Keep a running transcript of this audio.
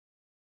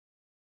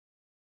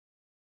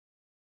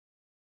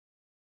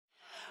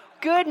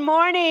Good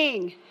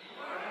morning.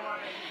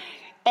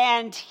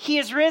 And he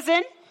is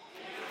risen.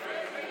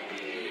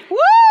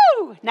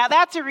 Woo! Now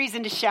that's a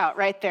reason to shout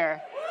right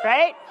there,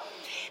 right?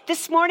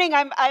 This morning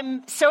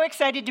I'm so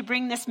excited to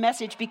bring this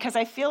message because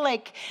I feel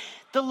like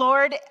the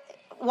Lord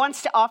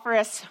wants to offer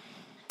us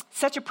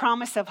such a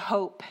promise of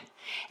hope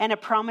and a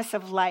promise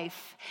of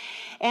life.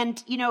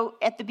 And, you know,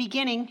 at the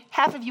beginning,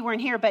 half of you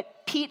weren't here,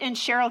 but Pete and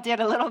Cheryl did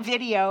a little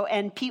video,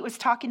 and Pete was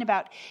talking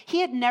about,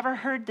 he had never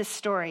heard the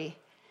story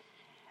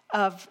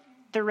of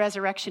the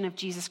resurrection of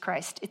Jesus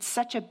Christ. It's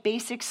such a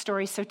basic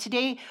story. So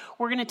today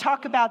we're going to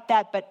talk about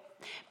that, but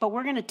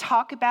we're going to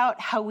talk about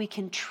how we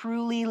can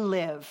truly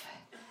live.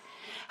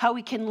 How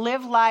we can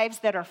live lives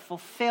that are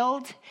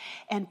fulfilled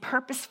and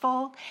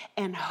purposeful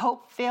and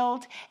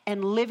hope-filled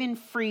and live in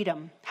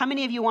freedom. How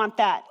many of you want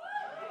that?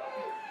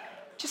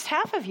 Just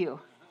half of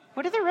you.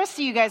 What do the rest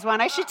of you guys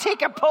want? I should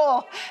take a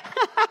poll.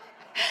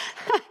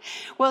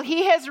 Well,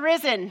 he has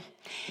risen.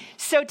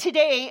 So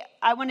today,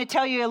 I want to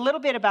tell you a little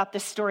bit about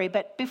this story.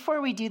 But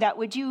before we do that,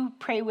 would you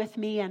pray with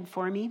me and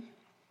for me?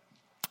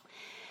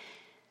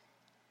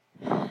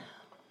 Oh,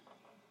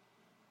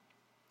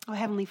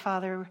 Heavenly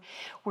Father,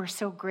 we're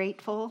so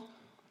grateful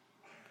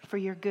for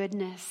your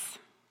goodness.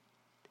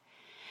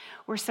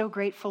 We're so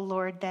grateful,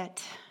 Lord,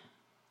 that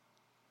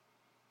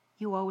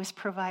you always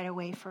provide a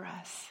way for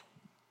us.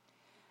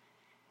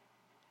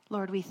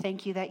 Lord, we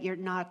thank you that you're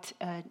not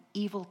an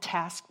evil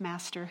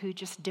taskmaster who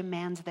just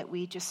demands that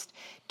we just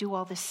do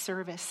all this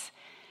service,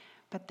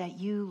 but that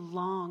you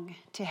long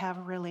to have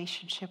a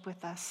relationship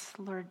with us.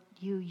 Lord,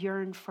 you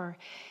yearn for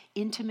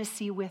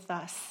intimacy with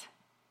us.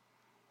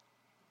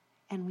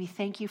 And we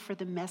thank you for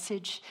the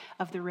message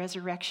of the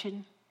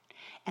resurrection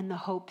and the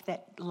hope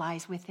that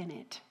lies within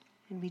it.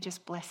 And we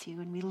just bless you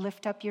and we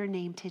lift up your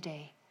name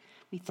today.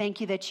 We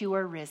thank you that you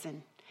are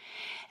risen.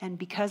 And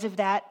because of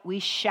that, we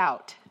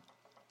shout.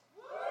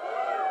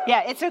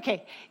 Yeah, it's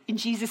okay. In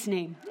Jesus'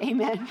 name,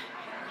 amen.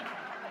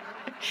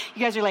 You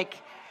guys are like...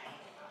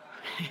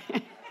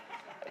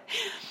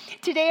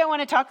 Today I want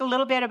to talk a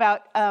little bit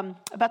about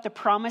the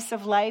promise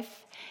of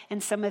life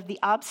and some of the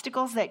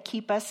obstacles that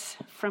keep us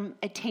from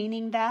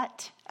obtaining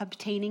that.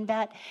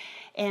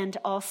 And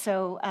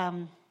also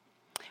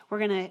we're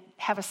going to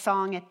have a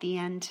song at the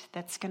end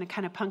that's going to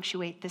kind of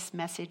punctuate this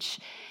message.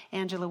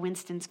 Angela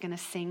Winston's going to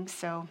sing.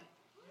 So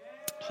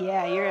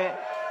yeah,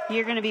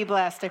 you're going to be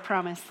blessed, I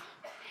promise.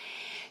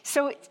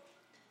 So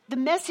the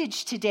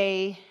message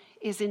today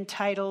is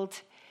entitled,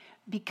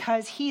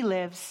 Because He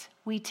Lives,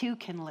 We Too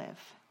Can Live.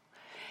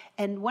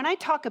 And when I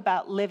talk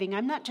about living,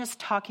 I'm not just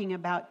talking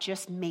about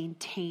just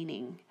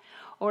maintaining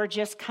or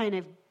just kind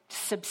of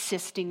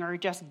subsisting or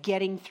just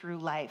getting through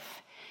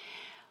life.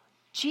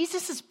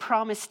 Jesus'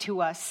 promise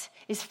to us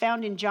is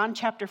found in John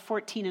chapter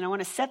 14, and I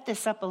want to set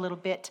this up a little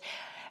bit.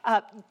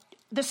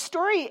 The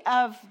story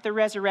of the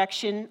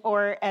resurrection,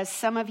 or as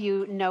some of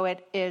you know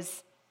it,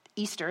 is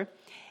Easter,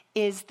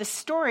 is the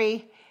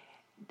story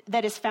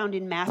that is found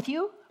in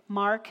Matthew,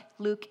 Mark,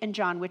 Luke, and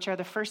John, which are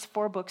the first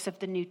 4 books of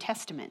the New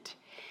Testament.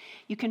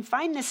 You can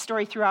find this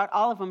story throughout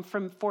all of them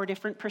from 4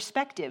 different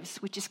perspectives,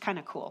 which is kind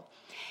of cool.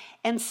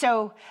 And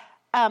so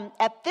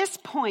at this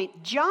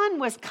point, John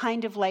was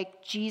kind of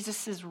like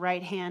Jesus's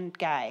right-hand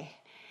guy.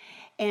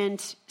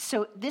 And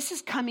so this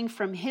is coming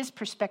from his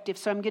perspective.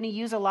 So I'm going to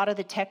use a lot of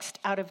the text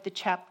out of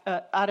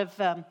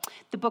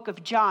the book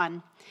of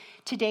John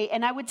today.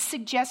 And I would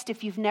suggest,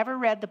 if you've never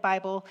read the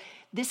Bible,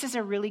 this is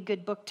a really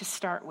good book to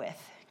start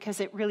with, because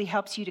it really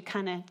helps you to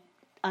kind of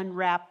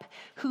unwrap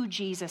who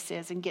Jesus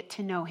is and get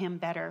to know him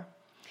better.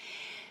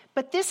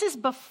 But this is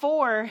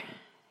before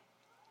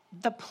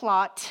the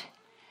plot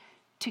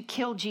to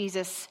kill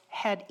Jesus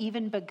had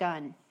even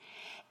begun.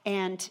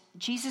 And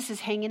Jesus is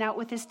hanging out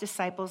with his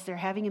disciples. They're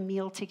having a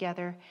meal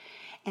together.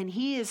 And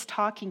he is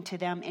talking to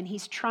them, and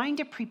he's trying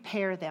to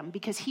prepare them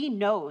because he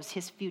knows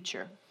his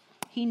future.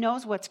 He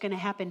knows what's going to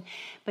happen,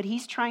 but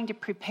he's trying to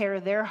prepare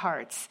their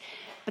hearts.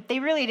 But they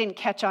really didn't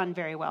catch on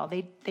very well.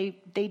 They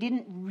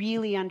didn't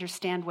really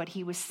understand what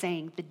he was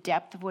saying, the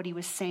depth of what he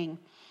was saying.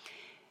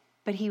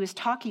 But he was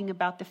talking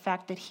about the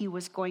fact that he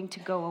was going to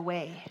go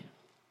away,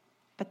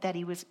 but that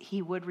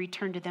he would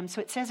return to them.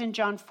 So it says in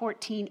John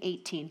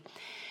 14:18, it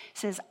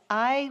says,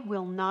 I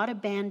will not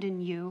abandon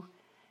you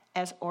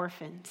as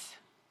orphans.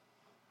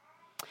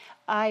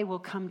 I will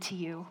come to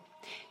you.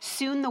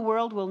 Soon the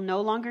world will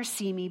no longer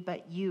see me,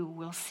 but you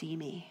will see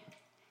me.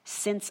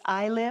 Since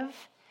I live,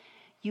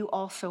 you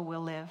also will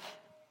live.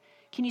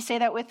 Can you say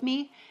that with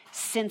me?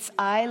 Since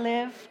I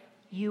live,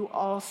 you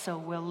also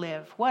will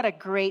live. What a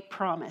great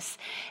promise.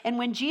 And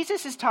when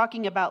Jesus is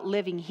talking about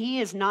living, he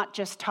is not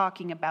just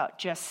talking about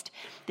just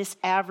this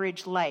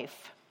average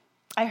life.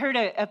 I heard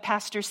a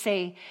pastor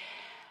say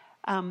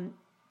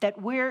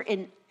that we're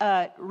in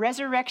a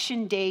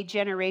Resurrection Day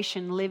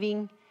generation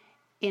living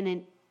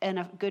in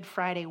a Good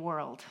Friday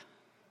world.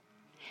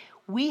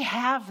 We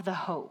have the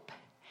hope.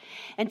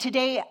 And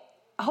today,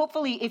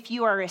 hopefully, if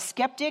you are a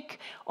skeptic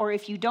or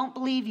if you don't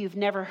believe, you've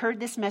never heard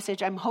this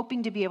message, I'm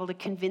hoping to be able to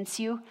convince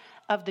you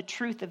of the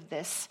truth of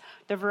this,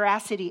 the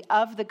veracity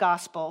of the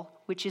gospel,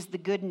 which is the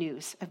good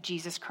news of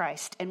Jesus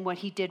Christ and what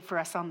he did for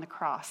us on the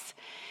cross.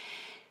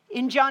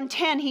 In John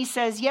 10, he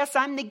says, yes,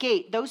 I'm the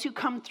gate. Those who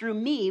come through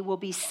me will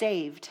be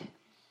saved.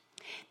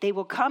 They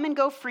will come and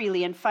go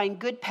freely and find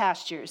good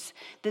pastures.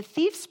 The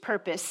thief's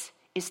purpose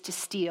is to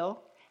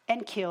steal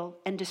and kill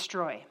and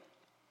destroy.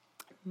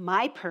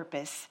 My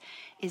purpose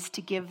is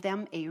to give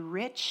them a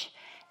rich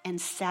and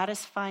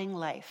satisfying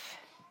life.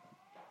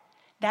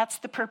 That's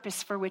the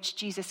purpose for which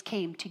Jesus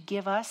came, to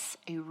give us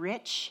a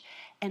rich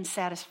and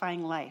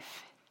satisfying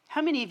life.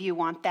 How many of you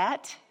want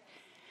that?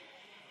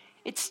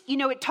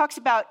 It talks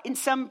about, in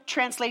some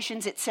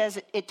translations,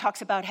 it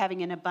talks about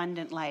having an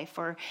abundant life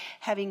or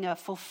having a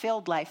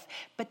fulfilled life.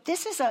 But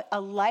this is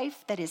a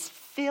life that is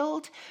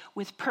filled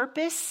with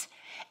purpose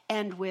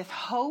and with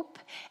hope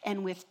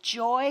and with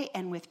joy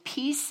and with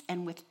peace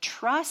and with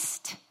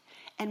trust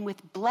and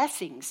with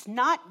blessings.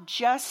 Not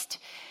just,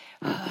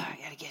 I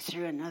got to get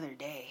through another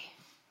day.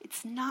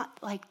 It's not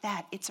like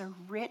that. It's a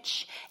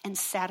rich and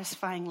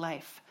satisfying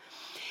life.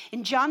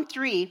 In John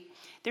 3,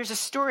 there's a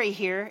story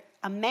here.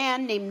 A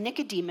man named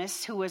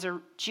Nicodemus, who was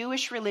a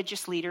Jewish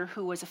religious leader,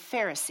 who was a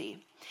Pharisee.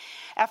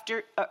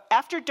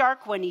 After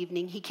dark one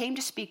evening, he came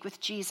to speak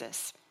with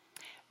Jesus.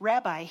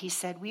 Rabbi, he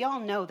said, we all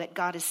know that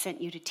God has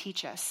sent you to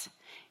teach us.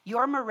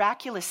 Your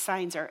miraculous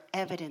signs are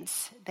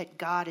evidence that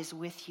God is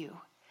with you.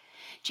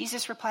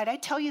 Jesus replied, I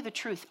tell you the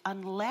truth,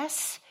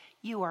 unless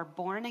you are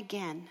born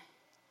again,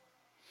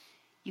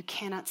 you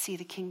cannot see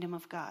the kingdom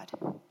of God.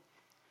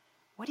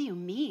 What do you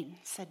mean?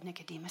 Said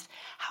Nicodemus.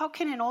 How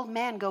can an old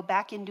man go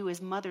back into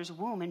his mother's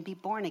womb and be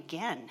born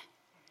again?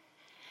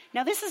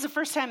 Now, this is the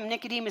first time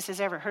Nicodemus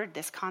has ever heard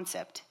this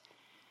concept.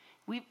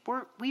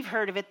 We've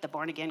heard of it, the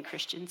born-again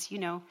Christians,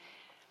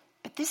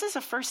 But this is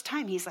the first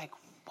time he's like,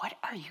 what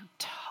are you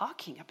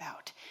talking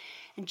about?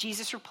 And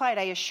Jesus replied,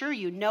 I assure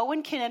you, no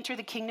one can enter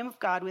the kingdom of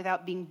God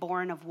without being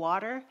born of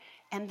water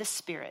and the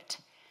Spirit.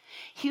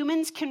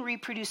 Humans can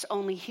reproduce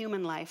only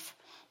human life,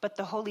 but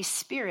the Holy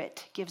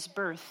Spirit gives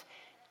birth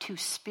to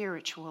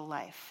spiritual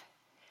life.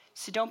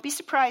 So don't be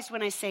surprised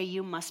when I say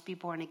you must be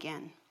born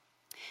again.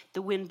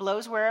 The wind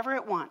blows wherever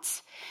it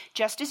wants.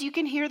 Just as you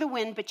can hear the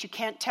wind, but you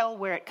can't tell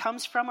where it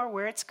comes from or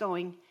where it's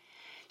going,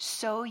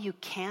 so you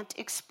can't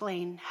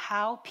explain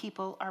how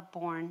people are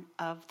born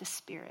of the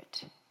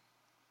Spirit.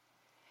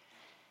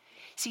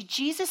 See,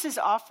 Jesus is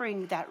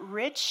offering that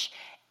rich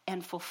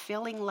and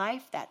fulfilling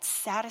life, that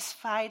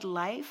satisfied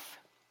life.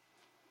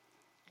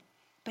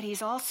 But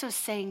he's also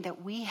saying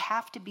that we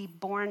have to be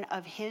born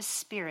of his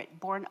Spirit,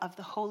 born of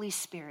the Holy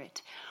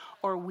Spirit,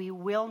 or we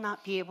will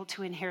not be able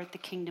to inherit the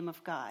kingdom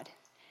of God.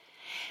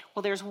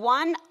 Well, there's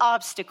one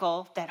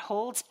obstacle that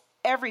holds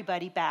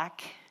everybody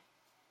back,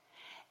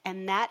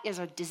 and that is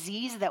a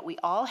disease that we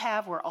all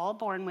have. We're all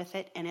born with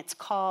it, and it's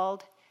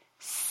called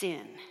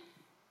sin.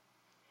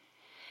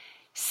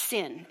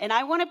 Sin. And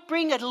I want to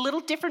bring a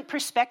little different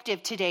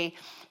perspective today,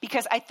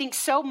 because I think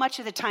so much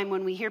of the time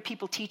when we hear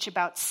people teach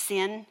about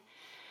sin,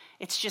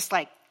 it's just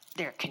like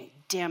they're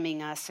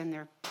condemning us and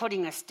they're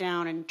putting us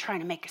down and trying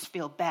to make us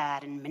feel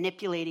bad and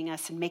manipulating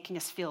us and making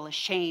us feel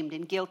ashamed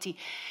and guilty.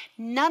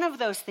 None of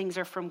those things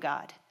are from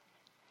God.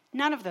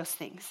 None of those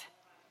things.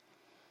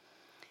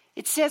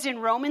 It says in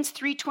Romans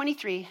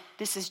 3:23,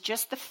 this is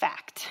just the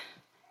fact.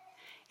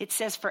 It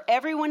says, for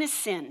everyone has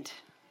sinned.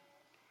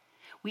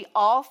 We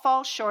all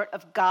fall short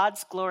of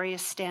God's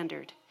glorious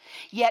standard.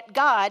 Yet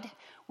God,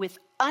 with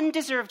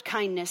undeserved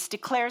kindness,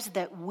 declares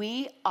that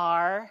we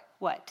are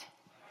what?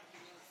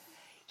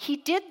 He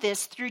did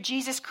this through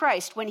Jesus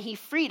Christ when he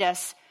freed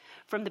us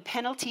from the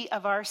penalty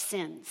of our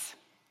sins.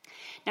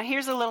 Now,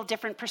 here's a little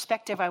different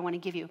perspective I want to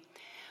give you.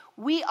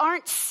 We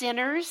aren't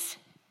sinners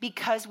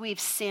because we've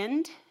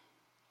sinned.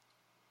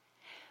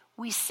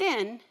 We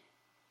sin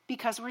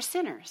because we're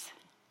sinners.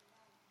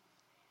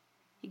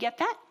 You get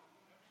that?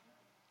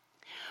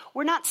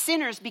 We're not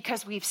sinners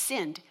because we've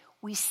sinned.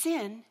 We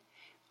sin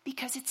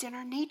because it's in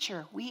our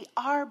nature. We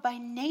are by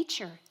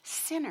nature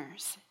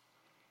sinners.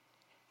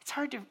 It's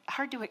hard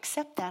to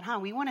accept that, huh?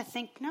 We want to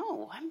think,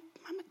 no,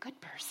 I'm a good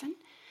person.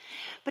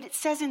 But it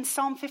says in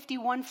Psalm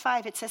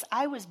 51:5, it says,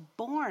 I was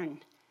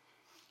born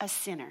a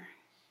sinner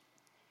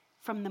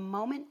from the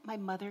moment my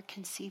mother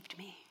conceived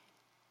me.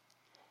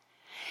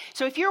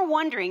 So if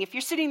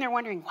you're sitting there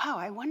wondering, wow,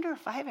 I wonder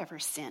if I've ever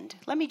sinned.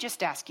 Let me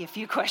just ask you a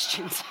few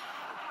questions.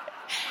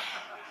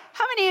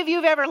 How many of you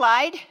have ever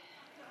lied?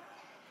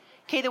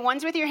 Okay, the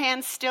ones with your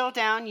hands still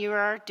down, you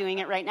are doing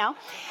it right now.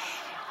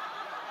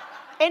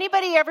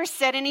 Anybody ever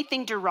said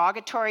anything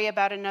derogatory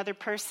about another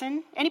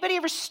person? Anybody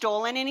ever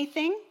stolen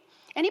anything?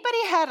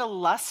 Anybody had a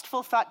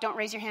lustful thought? Don't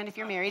raise your hand if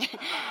you're married.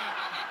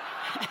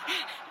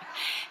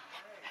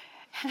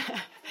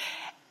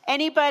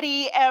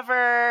 Anybody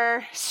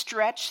ever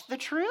stretched the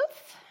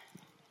truth?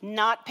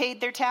 Not paid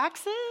their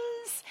taxes?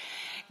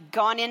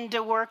 Gone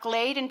into work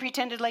late and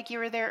pretended like you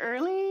were there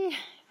early?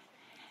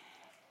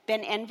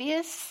 Been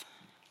envious?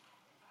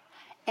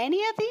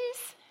 Any of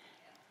these?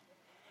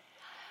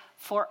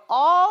 For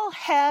all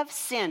have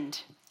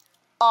sinned.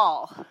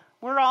 All.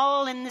 We're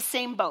all in the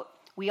same boat.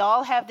 We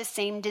all have the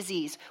same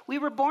disease. We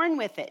were born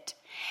with it.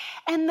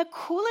 And the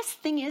coolest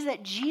thing is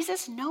that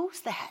Jesus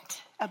knows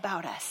that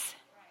about us.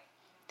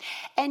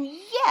 And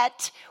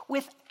yet,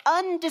 with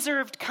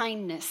undeserved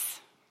kindness,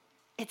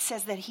 it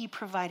says that he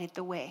provided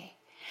the way.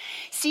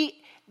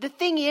 See, the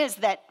thing is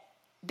that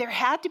there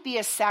had to be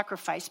a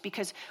sacrifice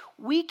because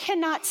we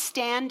cannot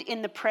stand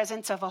in the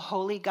presence of a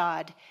holy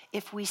God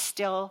if we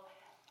still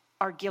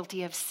are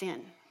guilty of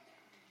sin.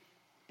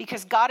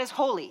 Because God is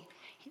holy.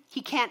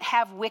 He can't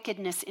have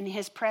wickedness in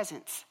his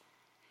presence.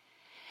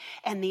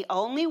 And the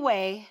only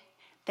way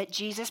that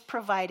Jesus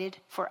provided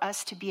for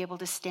us to be able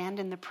to stand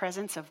in the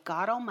presence of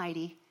God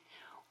Almighty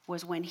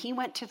was when he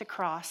went to the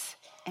cross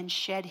and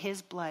shed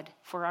his blood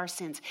for our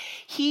sins.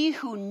 He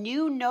who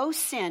knew no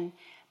sin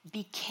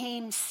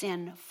became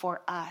sin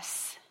for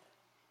us,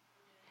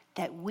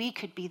 that we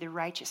could be the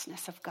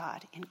righteousness of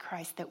God in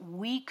Christ, that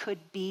we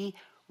could be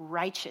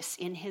righteous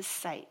in his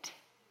sight.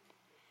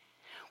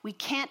 We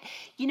can't,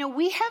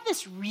 we have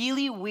this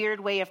really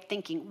weird way of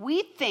thinking.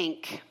 We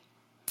think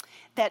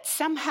that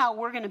somehow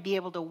we're going to be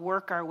able to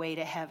work our way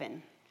to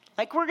heaven.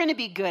 Like we're going to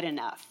be good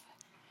enough,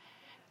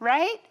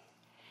 right?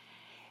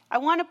 I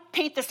want to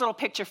paint this little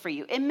picture for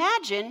you.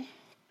 Imagine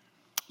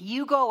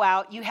you go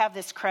out, you have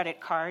this credit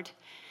card,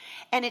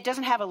 and it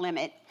doesn't have a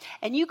limit.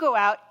 And you go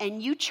out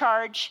and you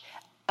charge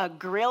 $1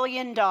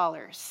 grillion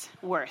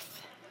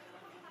worth.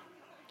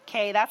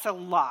 Okay, that's a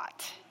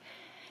lot.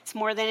 It's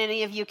more than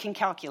any of you can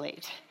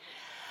calculate.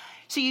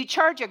 So you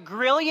charge $1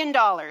 grillion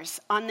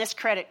on this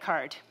credit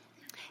card.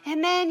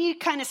 And then you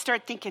kind of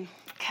start thinking,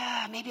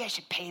 maybe I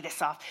should pay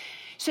this off.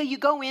 So you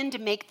go in to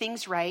make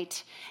things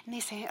right. And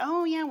they say,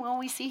 oh yeah, well,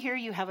 we see here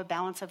you have a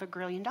balance of $1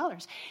 grillion.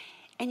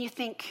 And you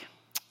think,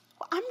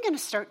 I'm going to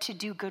start to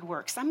do good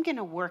works. I'm going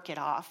to work it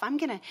off. I'm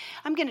going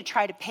to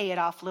try to pay it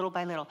off little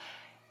by little.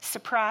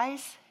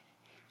 Surprise,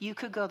 you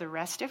could go the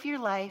rest of your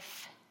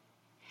life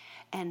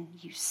and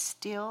you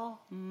still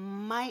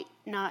might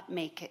not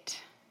make it.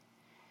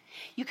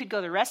 You could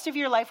go the rest of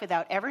your life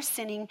without ever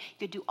sinning. You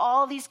could do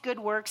all these good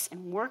works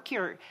and work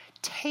your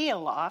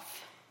tail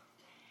off,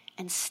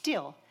 and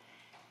still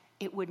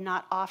it would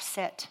not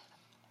offset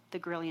the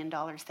 $1 grillion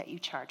that you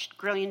charged. $1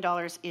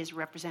 grillion is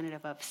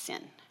representative of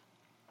sin.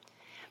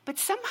 But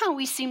somehow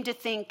we seem to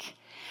think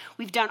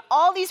we've done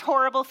all these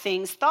horrible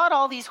things, thought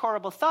all these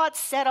horrible thoughts,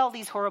 said all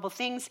these horrible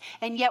things,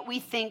 and yet we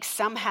think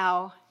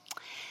somehow,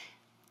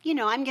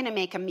 I'm going to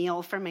make a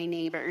meal for my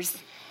neighbors.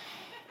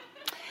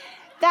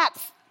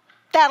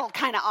 That'll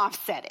kind of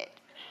offset it.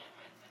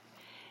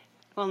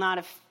 Well, not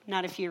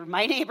if you're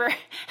my neighbor.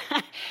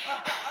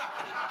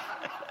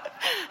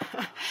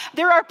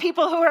 There are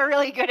people who are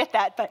really good at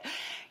that, but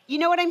you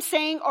know what I'm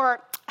saying?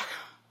 Or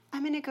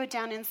I'm going to go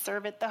down and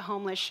serve at the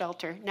homeless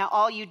shelter. Now,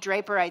 all you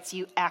Draperites,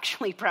 you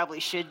actually probably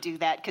should do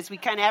that because we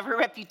kind of have a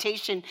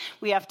reputation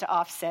we have to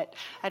offset.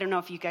 I don't know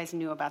if you guys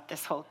knew about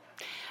this whole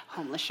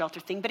homeless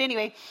shelter thing, but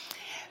anyway.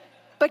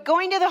 But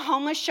going to the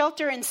homeless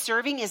shelter and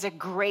serving is a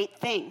great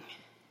thing.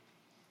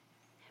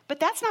 But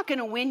that's not going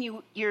to win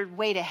you your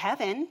way to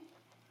heaven.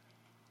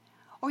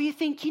 Or you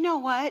think, you know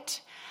what?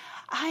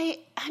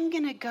 I'm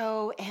going to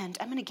go and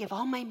I'm going to give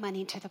all my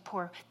money to the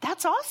poor.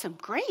 That's awesome.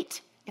 Great.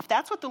 If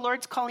that's what the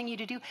Lord's calling you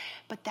to do.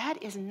 But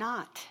that is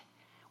not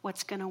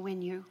what's going to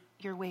win you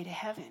your way to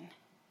heaven.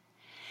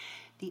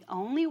 The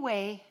only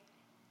way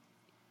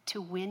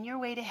to win your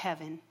way to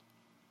heaven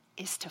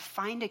is to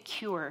find a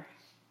cure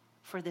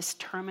for this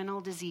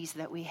terminal disease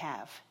that we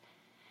have.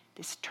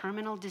 This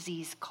terminal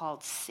disease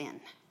called sin.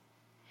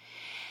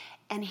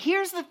 And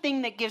here's the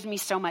thing that gives me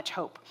so much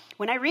hope.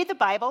 When I read the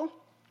Bible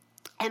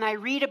and I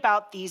read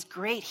about these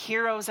great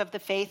heroes of the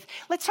faith,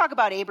 let's talk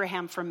about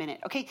Abraham for a minute.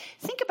 Okay,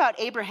 think about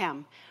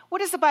Abraham. What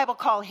does the Bible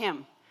call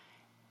him?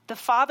 The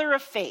father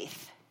of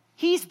faith.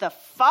 He's the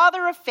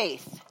father of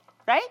faith,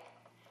 right?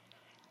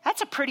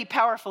 That's a pretty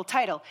powerful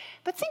title.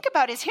 But think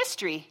about his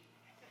history.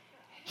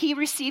 He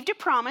received a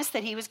promise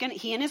that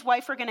he and his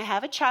wife were going to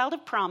have a child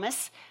of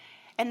promise,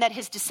 and that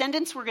his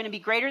descendants were going to be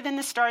greater than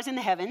the stars in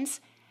the heavens.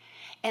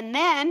 And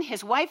then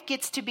his wife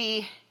gets to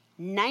be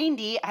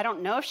 90. I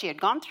don't know if she had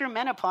gone through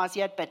menopause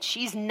yet, but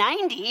she's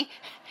 90,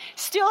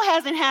 still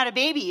hasn't had a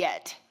baby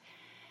yet.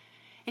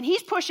 And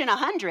he's pushing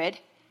 100.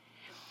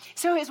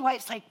 So his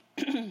wife's like,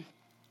 I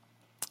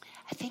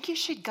think you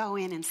should go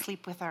in and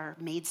sleep with our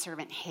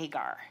maidservant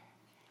Hagar.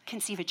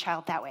 Conceive a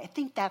child that way. I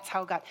think that's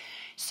how God.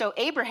 So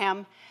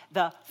Abraham,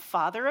 the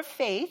father of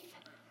faith,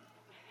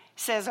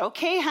 says,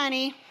 okay,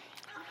 honey,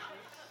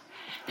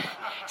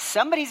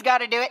 somebody's got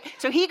to do it.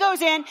 So he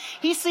goes in,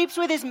 he sleeps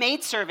with his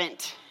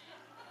maidservant.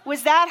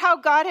 Was that how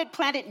God had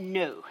planned it?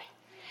 No.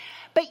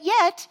 But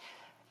yet,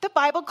 the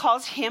Bible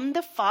calls him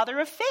the father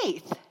of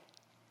faith.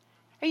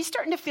 Are you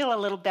starting to feel a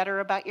little better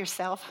about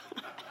yourself?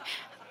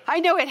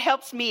 I know it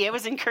helps me. It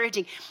was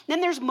encouraging.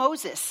 Then there's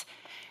Moses.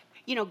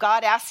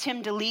 God asked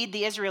him to lead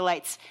the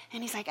Israelites.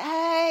 And he's like,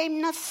 I'm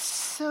not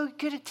so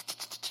good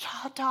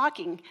at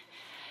talking.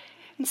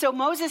 And so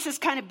Moses is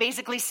kind of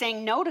basically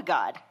saying no to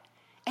God.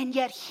 And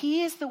yet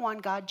he is the one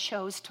God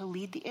chose to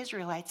lead the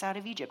Israelites out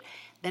of Egypt.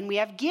 Then we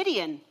have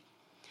Gideon.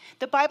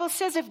 The Bible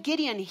says of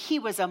Gideon, he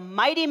was a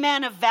mighty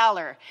man of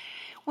valor.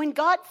 When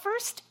God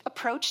first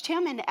approached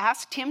him and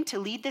asked him to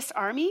lead this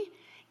army,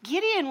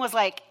 Gideon was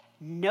like,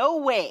 no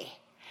way.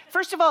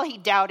 First of all, he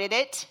doubted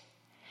it.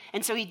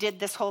 And so he did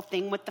this whole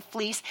thing with the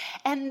fleece.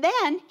 And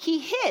then he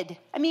hid.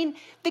 I mean,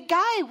 the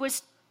guy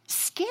was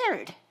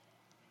scared.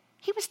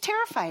 He was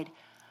terrified.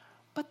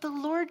 But the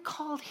Lord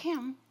called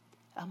him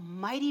a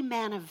mighty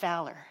man of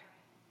valor.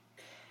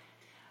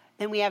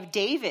 Then we have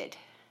David.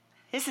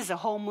 This is a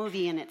whole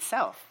movie in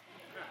itself.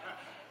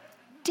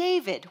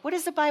 David, what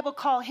does the Bible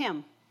call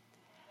him?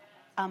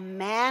 A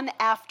man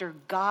after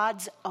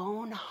God's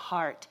own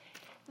heart.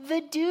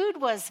 The dude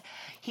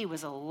he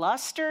was a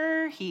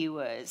luster. He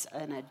was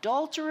an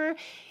adulterer.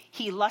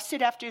 He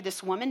lusted after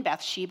this woman,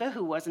 Bathsheba,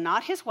 who was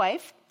not his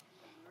wife.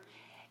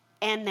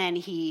 And then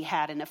he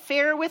had an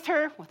affair with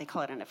her. Well, they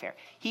call it an affair.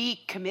 He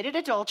committed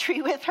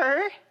adultery with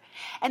her.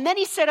 And then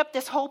he set up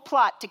this whole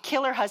plot to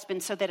kill her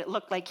husband so that it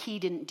looked like he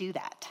didn't do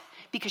that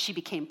because she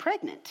became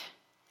pregnant.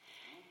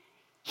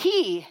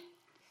 He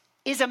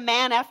is a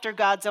man after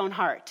God's own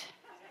heart.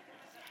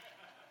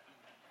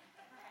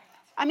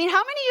 I mean,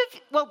 how many of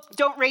you, well,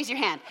 don't raise your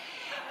hand.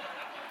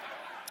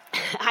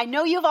 I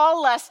know you've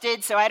all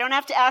lusted, so I don't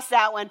have to ask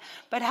that one.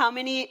 But how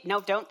many,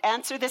 no, don't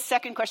answer this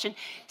second question.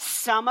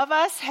 Some of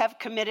us have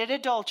committed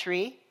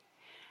adultery,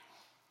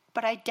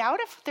 but I doubt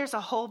if there's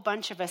a whole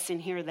bunch of us in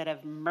here that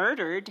have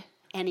murdered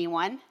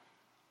anyone.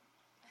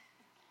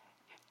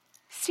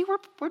 See,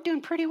 we're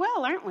doing pretty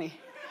well, aren't we?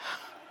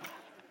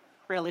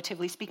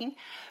 Relatively speaking.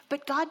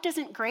 But God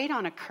doesn't grade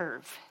on a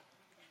curve,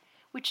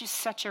 which is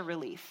such a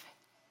relief.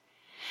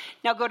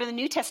 Now go to the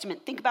New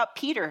Testament. Think about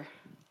Peter.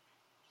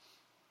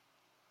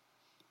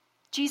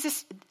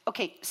 Jesus,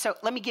 okay, so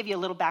let me give you a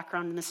little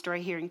background in the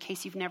story here in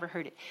case you've never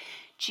heard it.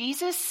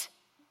 Jesus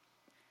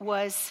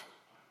was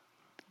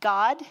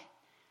God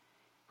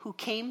who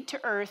came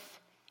to earth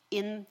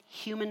in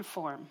human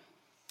form.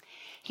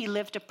 He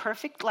lived a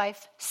perfect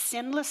life,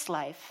 sinless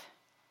life,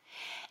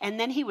 and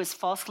then he was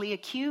falsely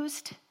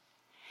accused,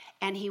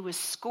 and he was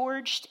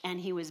scourged, and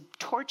he was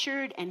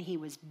tortured, and he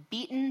was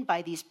beaten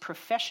by these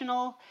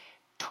professional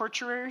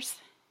torturers.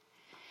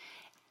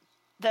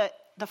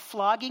 The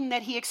flogging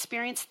that he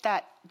experienced,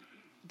 that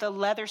the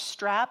leather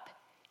strap,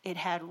 it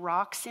had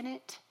rocks in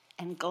it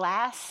and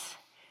glass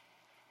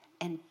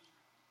and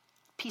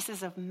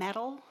pieces of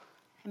metal.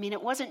 I mean,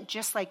 it wasn't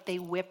just like they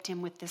whipped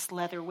him with this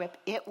leather whip.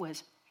 It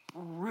was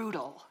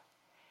brutal.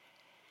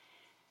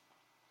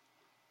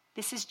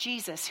 This is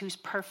Jesus, who's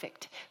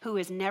perfect, who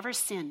has never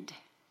sinned.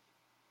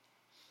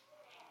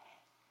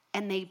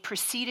 And they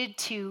proceeded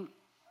to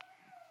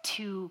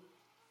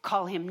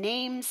call him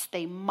names.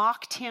 They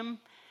mocked him.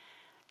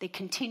 They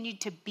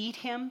continued to beat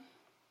him.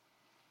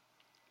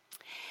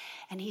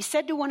 And he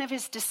said to one of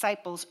his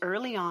disciples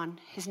early on,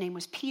 his name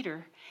was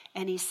Peter,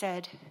 and he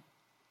said,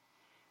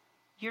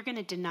 "You're going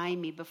to deny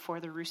me before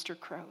the rooster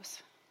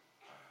crows."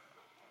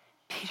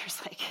 Peter's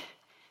like,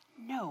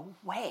 "No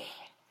way.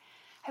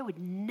 I would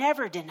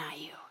never deny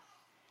you."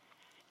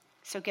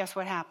 So guess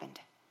what happened?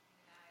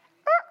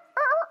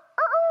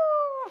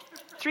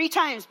 3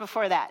 times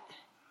before that.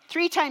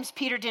 3 times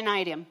Peter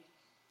denied him.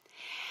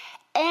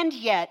 And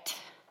yet,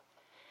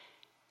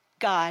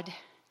 God,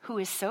 who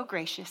is so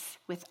gracious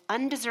with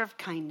undeserved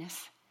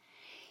kindness,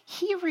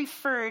 he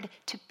referred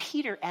to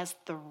Peter as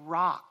the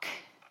rock.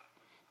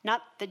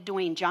 Not the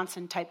Dwayne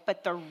Johnson type,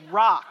 but the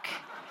rock.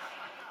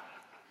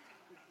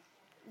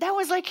 That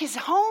was like his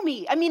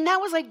homie. I mean, that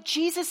was like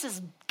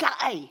Jesus's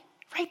guy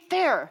right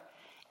there.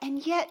 And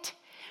yet,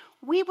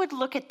 we would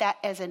look at that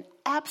as an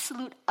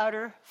absolute,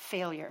 utter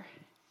failure.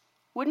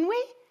 Wouldn't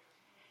we?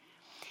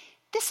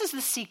 This is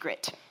the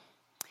secret.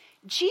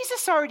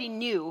 Jesus already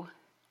knew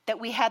that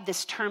we had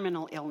this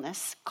terminal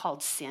illness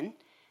called sin.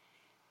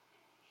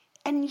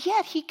 And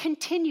yet he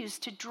continues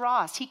to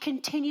draw us. He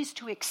continues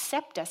to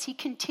accept us. He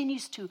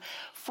continues to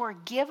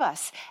forgive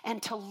us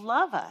and to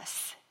love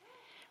us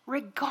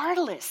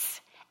regardless.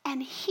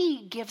 And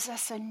he gives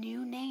us a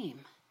new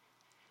name.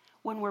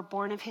 When we're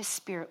born of his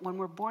Spirit, when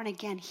we're born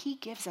again, he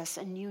gives us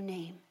a new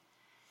name.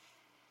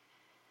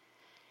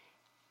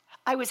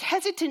 I was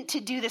hesitant to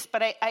do this,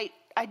 but I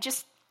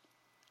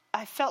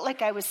felt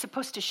like I was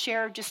supposed to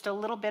share just a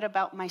little bit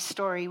about my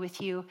story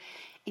with you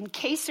in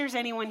case there's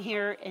anyone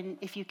here and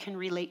if you can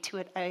relate to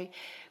it. I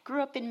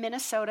grew up in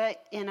Minnesota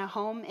in a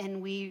home,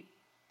 and we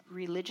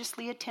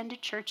religiously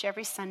attended church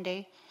every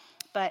Sunday,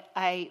 but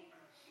I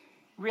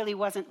really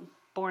wasn't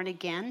born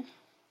again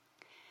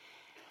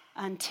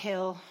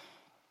until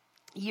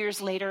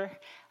years later.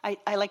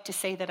 I like to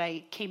say that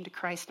I came to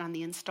Christ on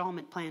the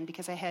installment plan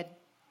because I had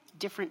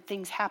different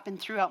things happen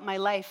throughout my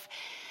life.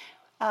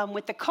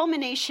 With the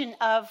culmination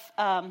of,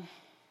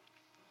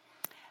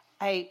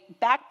 I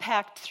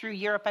backpacked through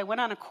Europe. I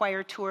went on a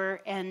choir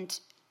tour and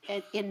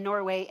in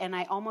Norway, and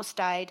I almost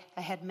died.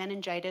 I had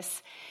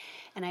meningitis,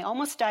 and I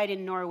almost died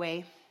in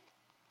Norway.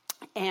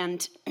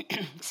 And,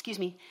 excuse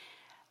me,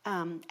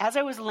 as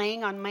I was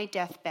laying on my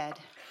deathbed,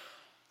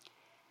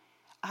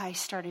 I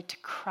started to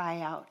cry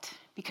out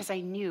because I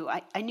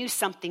knew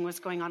something was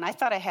going on. I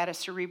thought I had a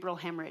cerebral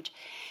hemorrhage.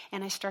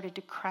 And I started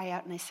to cry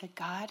out and I said,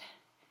 God,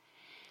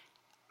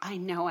 I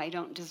know I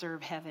don't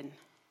deserve heaven.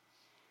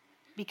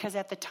 Because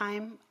at the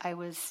time I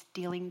was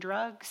dealing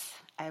drugs,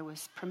 I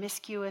was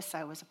promiscuous,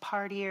 I was a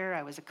partier,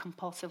 I was a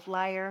compulsive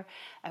liar,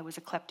 I was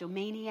a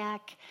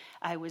kleptomaniac,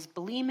 I was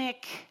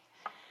bulimic,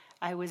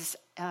 I was,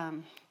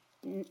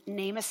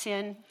 name a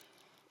sin,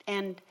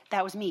 and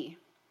that was me.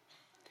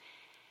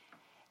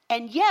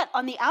 And yet,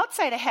 on the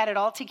outside, I had it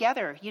all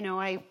together. You know,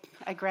 I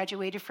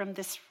graduated from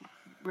this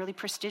really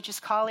prestigious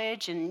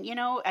college, and, you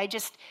know, I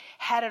just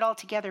had it all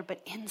together.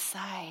 But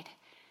inside,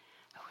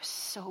 I was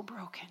so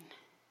broken.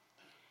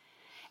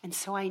 And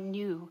so I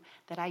knew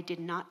that I did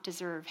not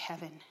deserve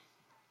heaven.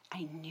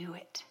 I knew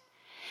it.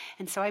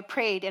 And so I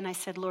prayed, and I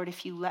said, Lord,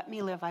 if you let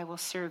me live, I will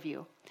serve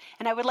you.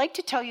 And I would like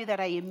to tell you that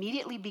I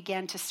immediately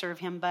began to serve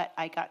him, but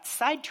I got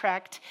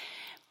sidetracked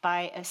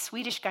by a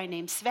Swedish guy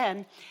named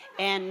Sven,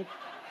 and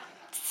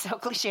so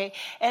cliche.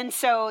 And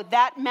so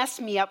that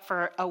messed me up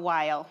for a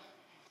while.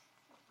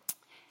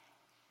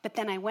 But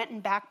then I went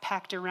and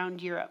backpacked around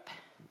Europe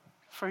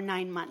for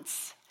 9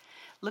 months,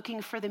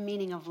 looking for the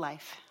meaning of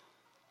life,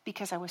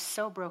 because I was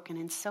so broken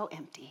and so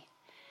empty.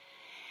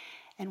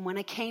 And when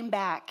I came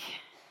back,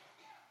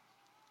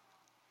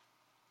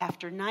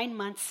 after 9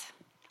 months,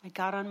 I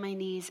got on my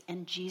knees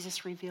and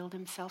Jesus revealed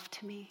himself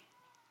to me.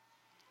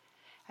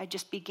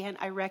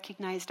 I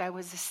recognized I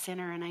was a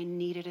sinner and I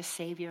needed a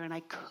Savior and I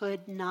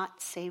could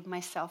not save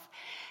myself.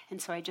 And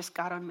so I just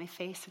got on my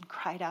face and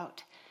cried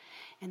out,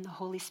 and the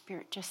Holy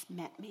Spirit just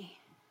met me.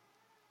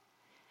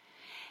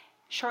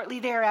 Shortly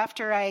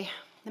thereafter, I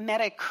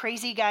met a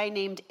crazy guy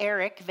named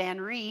Eric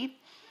Van Ree,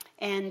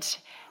 and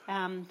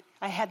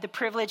I had the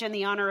privilege and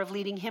the honor of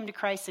leading him to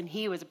Christ, and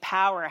he was a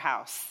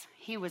powerhouse.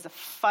 He was a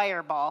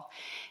fireball,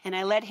 and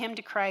I led him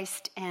to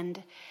Christ,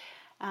 and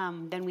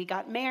then we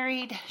got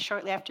married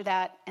shortly after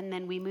that, and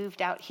then we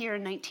moved out here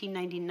in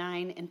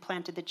 1999 and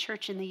planted the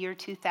church in the year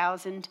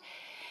 2000,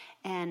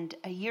 and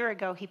a year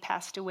ago he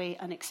passed away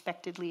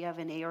unexpectedly of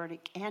an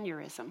aortic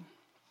aneurysm.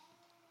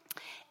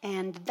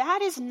 And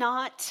that is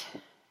not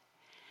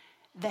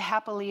the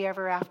happily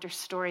ever after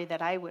story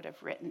that I would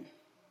have written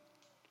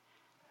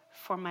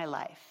for my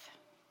life.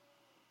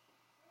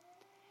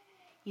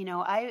 You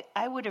know,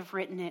 I would have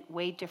written it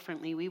way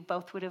differently. We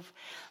both would have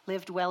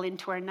lived well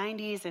into our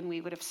 90s, and we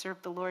would have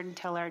served the Lord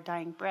until our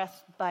dying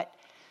breath, but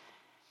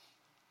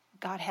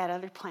God had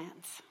other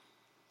plans.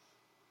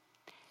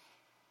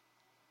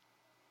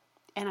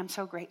 And I'm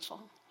so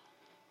grateful.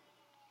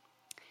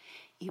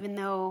 Even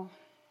though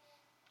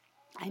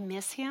I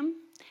miss him,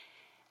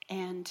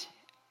 and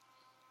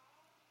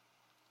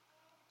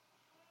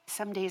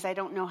some days I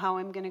don't know how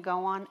I'm going to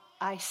go on,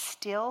 I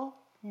still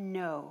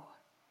know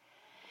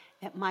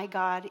that my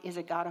God is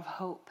a God of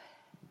hope.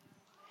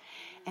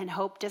 And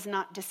hope does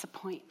not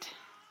disappoint,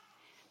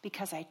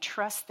 because I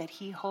trust that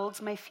he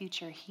holds my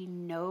future. He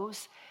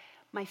knows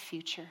my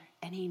future,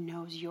 and he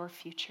knows your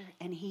future,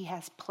 and he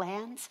has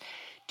plans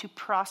to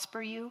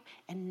prosper you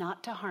and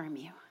not to harm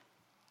you.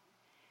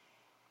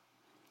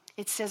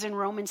 It says in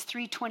Romans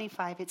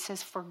 3:25, it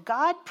says, "For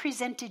God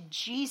presented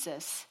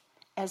Jesus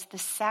as the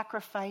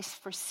sacrifice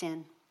for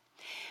sin."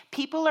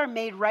 People are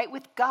made right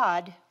with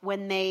God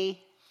when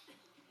they,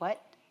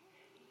 what?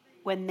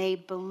 When they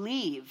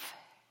believe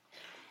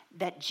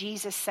that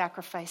Jesus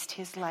sacrificed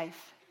his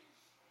life,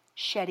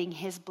 shedding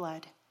his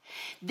blood.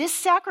 This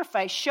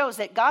sacrifice shows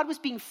that God was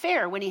being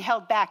fair when he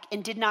held back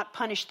and did not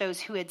punish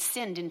those who had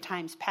sinned in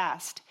times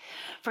past.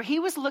 For he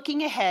was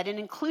looking ahead and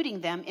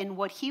including them in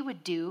what he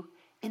would do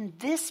in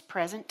this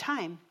present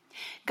time.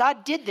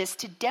 God did this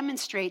to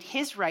demonstrate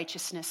his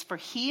righteousness, for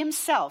he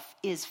himself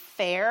is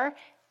fair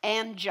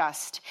and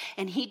just,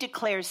 and he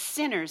declares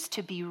sinners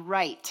to be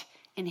right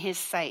in his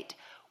sight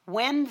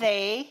when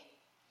they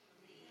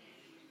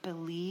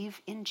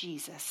believe in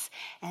Jesus.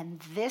 And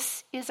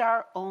this is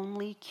our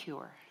only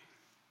cure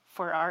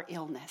for our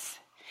illness.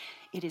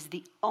 It is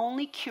the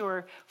only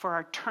cure for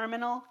our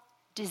terminal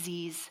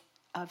disease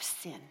of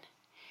sin,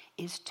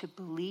 is to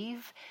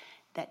believe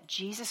that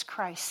Jesus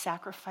Christ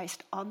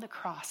sacrificed on the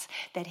cross,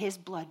 that his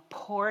blood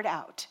poured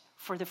out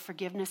for the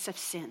forgiveness of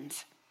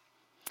sins.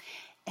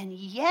 And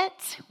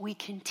yet we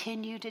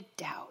continue to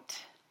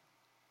doubt.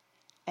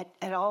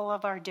 At all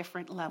of our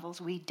different levels,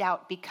 we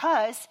doubt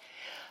because,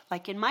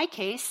 like in my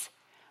case,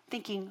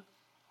 thinking,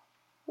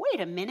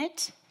 wait a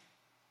minute,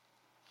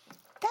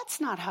 that's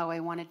not how I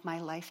wanted my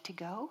life to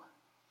go.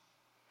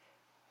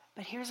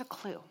 But here's a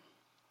clue.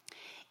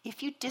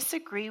 If you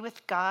disagree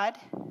with God,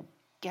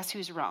 guess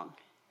who's wrong?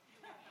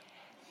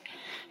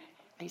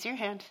 Raise your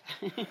hand.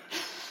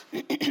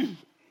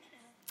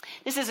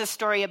 This is a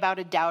story about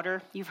a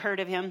doubter. You've heard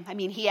of him. I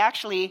mean, he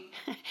actually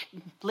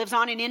lives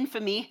on in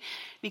infamy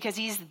because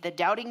he's the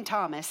doubting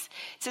Thomas.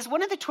 It says,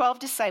 one of the 12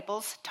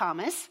 disciples,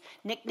 Thomas,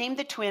 nicknamed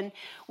the twin,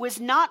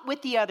 was not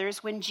with the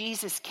others when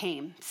Jesus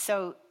came.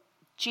 So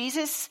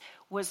Jesus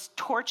was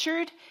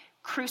tortured,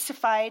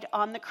 crucified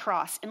on the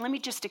cross. And let me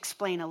just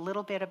explain a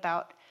little bit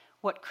about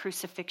what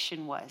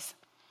crucifixion was.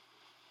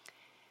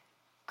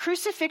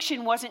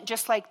 Crucifixion wasn't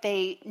just like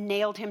they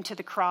nailed him to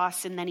the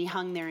cross and then he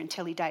hung there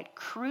until he died.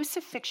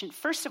 Crucifixion,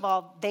 first of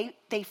all,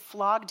 they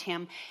flogged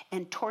him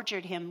and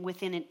tortured him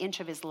within an inch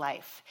of his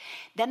life.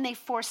 Then they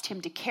forced him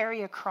to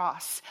carry a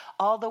cross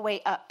all the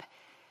way up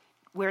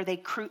where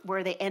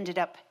they ended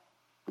up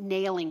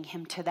nailing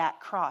him to that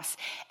cross.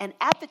 And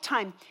at the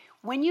time,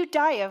 when you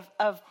die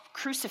of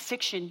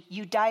crucifixion,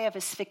 you die of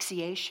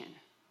asphyxiation.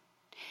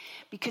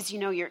 Because,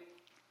 your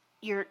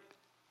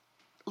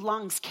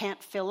lungs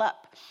can't fill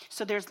up.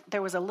 So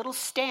there was a little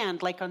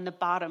stand like on the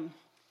bottom,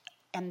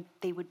 and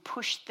they would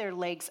push their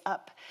legs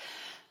up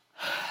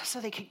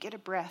so they could get a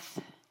breath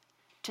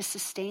to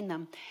sustain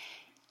them.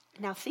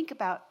 Now think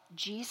about,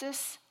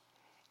 Jesus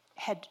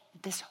had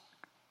this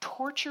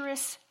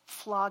torturous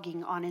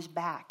flogging on his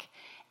back,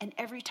 and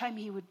every time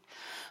he would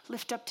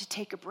lift up to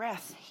take a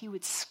breath, he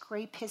would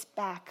scrape his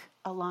back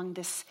along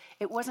this.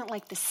 It wasn't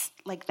like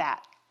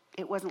that.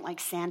 It wasn't like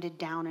sanded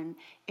down, and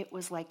it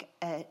was like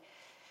a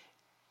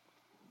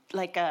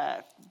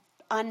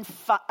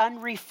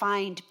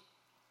unrefined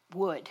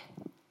wood.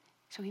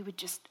 So he would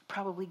just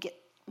probably get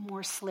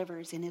more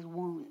slivers in his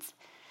wounds.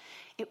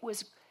 It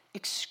was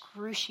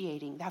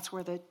excruciating. That's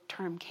where the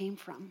term came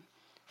from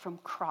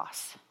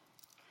cross.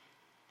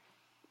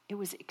 It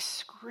was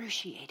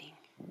excruciating.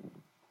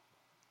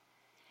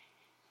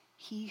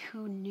 He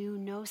who knew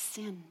no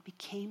sin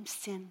became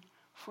sin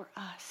for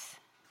us,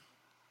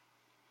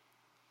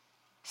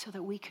 so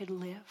that we could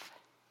live,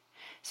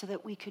 so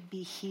that we could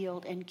be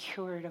healed and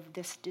cured of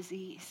this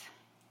disease.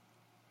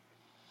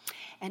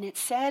 And it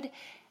said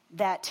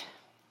that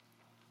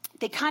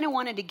they kind of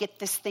wanted to get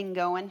this thing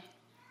going.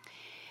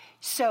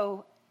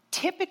 So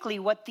typically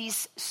what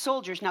these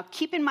soldiers, now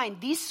keep in mind,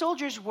 these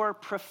soldiers were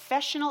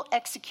professional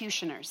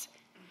executioners.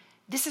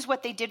 This is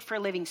what they did for a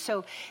living.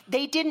 So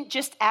they didn't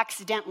just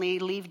accidentally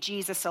leave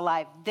Jesus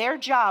alive. Their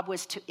job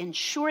was to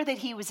ensure that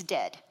he was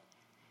dead.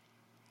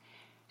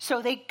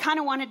 So they kind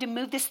of wanted to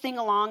move this thing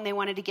along. They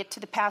wanted to get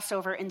to the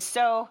Passover. And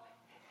so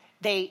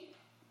they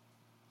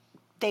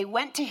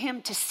went to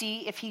him to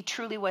see if he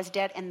truly was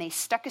dead. And they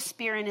stuck a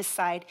spear in his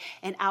side,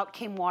 and out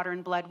came water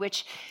and blood,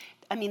 which,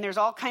 there's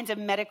all kinds of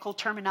medical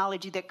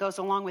terminology that goes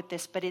along with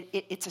this, but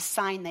it's a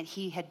sign that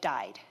he had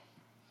died.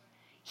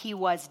 He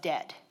was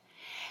dead.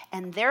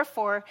 And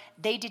therefore,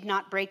 they did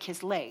not break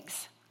his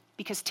legs.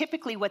 Because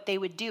typically what they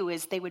would do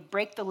is they would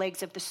break the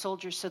legs of the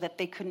soldiers so that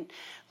they couldn't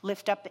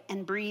lift up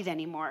and breathe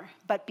anymore.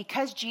 But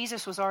because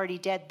Jesus was already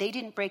dead, they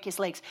didn't break his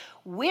legs,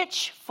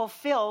 which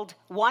fulfilled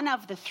one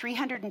of the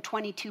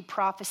 322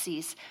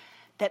 prophecies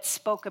that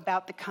spoke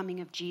about the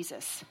coming of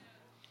Jesus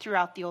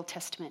throughout the Old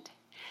Testament.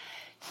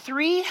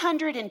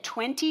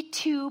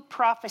 322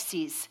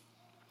 prophecies.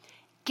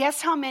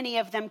 Guess how many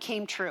of them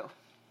came true?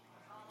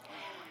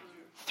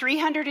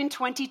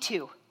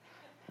 322.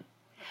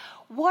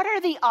 What are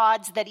the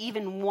odds that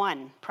even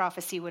one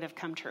prophecy would have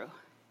come true?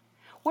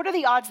 What are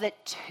the odds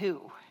that 2?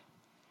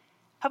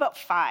 How about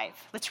 5?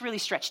 Let's really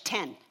stretch.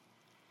 10.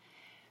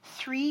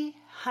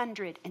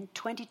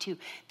 322.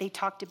 They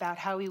talked about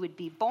how he would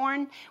be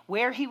born,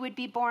 where he would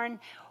be born,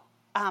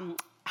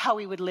 how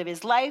he would live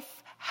his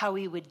life, how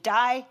he would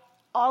die,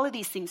 all of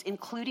these things,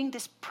 including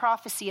this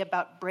prophecy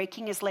about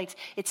breaking his legs.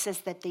 It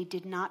says that they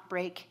did not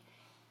break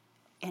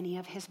any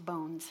of his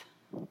bones,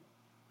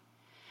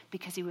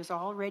 because he was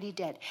already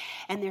dead.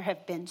 And there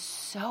have been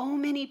so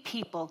many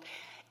people,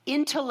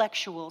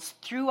 intellectuals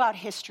throughout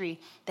history,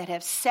 that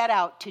have set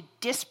out to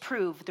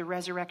disprove the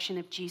resurrection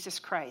of Jesus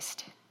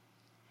Christ.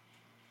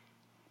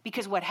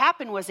 Because what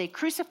happened was they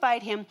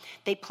crucified him,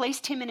 they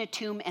placed him in a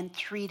tomb, and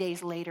 3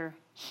 days later,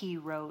 he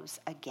rose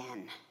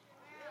again.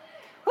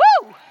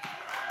 Woo!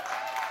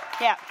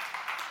 Yeah.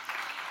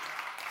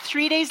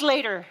 3 days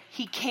later,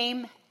 he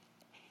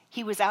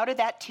was out of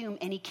that tomb,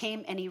 and he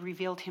came and he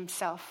revealed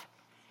himself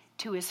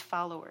to his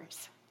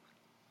followers.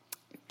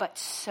 But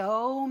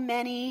so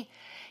many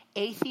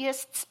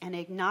atheists and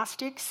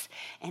agnostics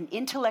and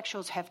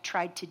intellectuals have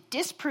tried to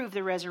disprove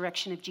the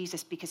resurrection of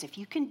Jesus, because if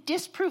you can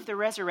disprove the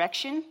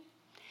resurrection,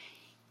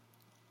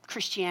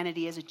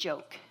 Christianity is a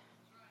joke.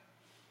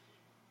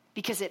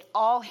 Because it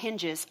all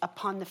hinges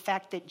upon the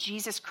fact that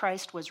Jesus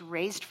Christ was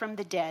raised from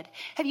the dead.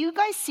 Have you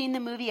guys seen the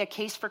movie A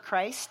Case for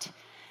Christ?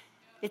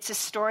 It's a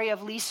story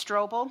of Lee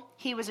Strobel.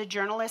 He was a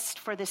journalist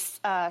for this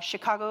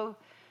Chicago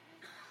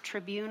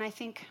Tribune, I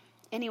think.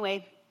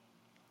 Anyway,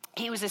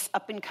 he was this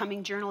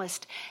up-and-coming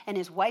journalist, and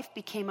his wife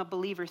became a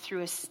believer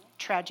through a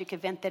tragic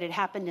event that had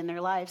happened in their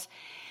lives.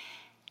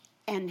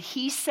 And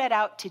he set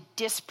out to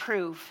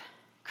disprove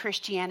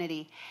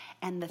Christianity.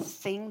 And the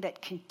thing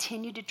that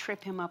continued to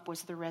trip him up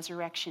was the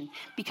resurrection.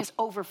 Because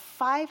over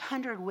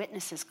 500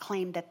 witnesses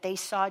claimed that they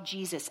saw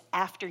Jesus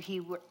after he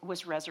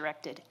was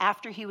resurrected,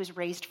 after he was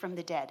raised from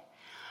the dead.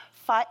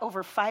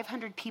 Over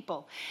 500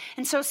 people.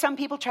 And so some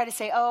people try to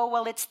say, oh,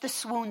 well, it's the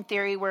swoon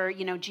theory where,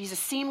 Jesus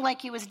seemed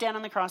like he was dead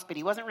on the cross, but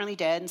he wasn't really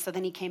dead. And so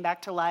then he came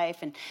back to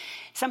life. And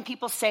some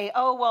people say,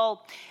 oh,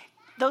 well,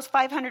 those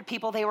 500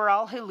 people, they were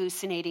all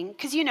hallucinating.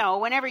 Because,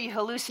 whenever you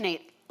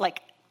hallucinate,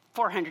 like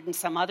 400 and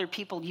some other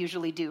people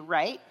usually do,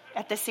 right?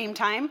 At the same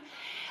time.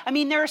 I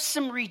mean, there are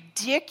some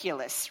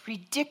ridiculous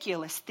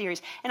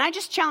theories. And I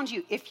just challenge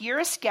you, if you're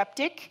a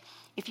skeptic,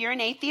 if you're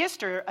an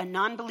atheist or a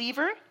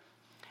non-believer,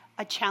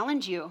 I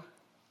challenge you,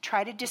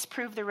 try to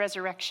disprove the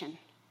resurrection.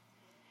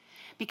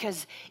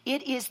 Because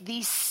it is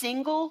the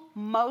single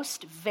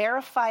most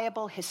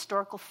verifiable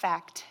historical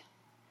fact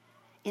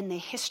in the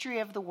history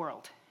of the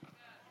world.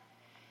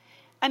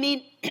 I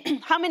mean,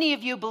 how many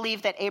of you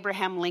believe that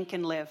Abraham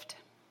Lincoln lived?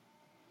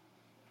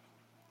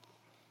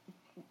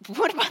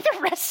 What about the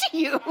rest of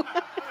you?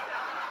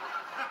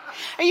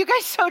 Are you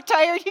guys so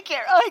tired you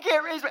can't, I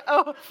can't raise my,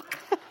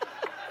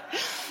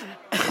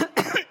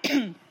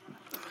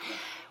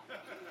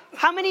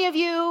 How many of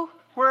you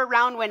were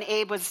around when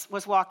Abe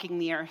was walking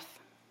the earth?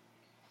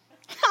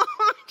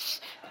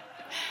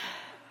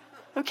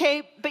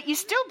 Okay, but you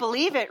still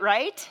believe it,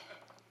 right?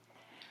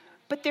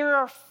 But there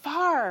are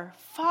far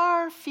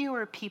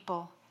fewer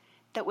people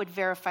that would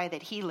verify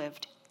that he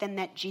lived than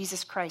that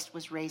Jesus Christ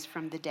was raised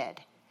from the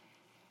dead.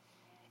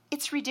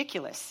 It's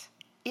ridiculous.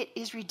 It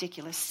is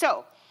ridiculous.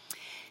 So,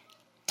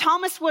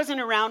 Thomas wasn't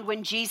around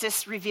when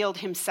Jesus revealed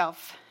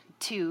himself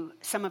to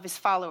some of his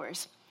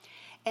followers.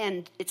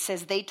 And it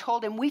says they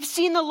told him, "We've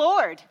seen the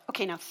Lord."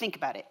 Okay, now think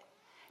about it.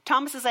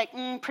 Thomas is like,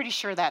 pretty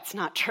sure that's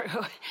not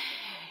true.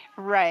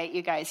 Right,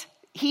 you guys.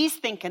 He's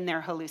thinking they're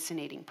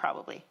hallucinating,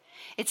 probably.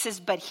 It says,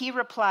 but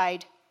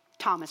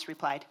Thomas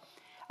replied,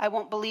 "I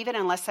won't believe it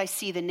unless I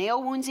see the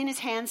nail wounds in his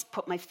hands,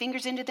 put my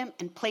fingers into them,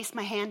 and place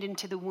my hand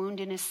into the wound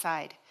in his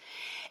side."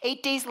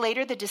 8 days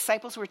later, the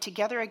disciples were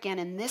together again,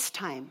 and this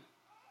time,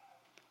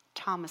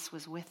 Thomas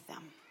was with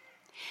them.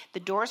 The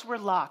doors were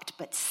locked,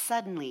 but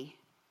suddenly,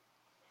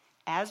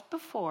 as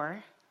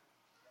before,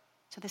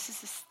 so this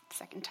is the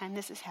second time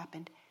this has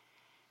happened,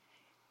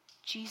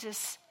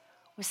 Jesus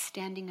was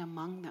standing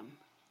among them.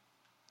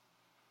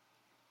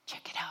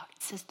 Check it out.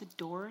 It says the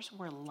doors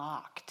were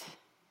locked,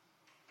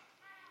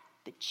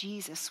 but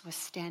Jesus was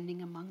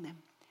standing among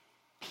them.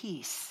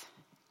 "Peace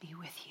be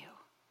with you,"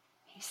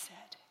 he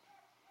said.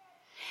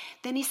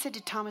 Then he said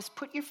to Thomas,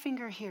 "Put your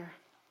finger here.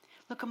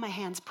 Look at my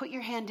hands. Put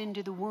your hand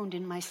into the wound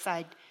in my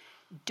side.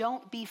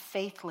 Don't be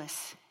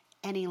faithless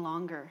any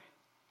longer.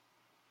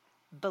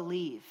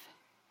 Believe."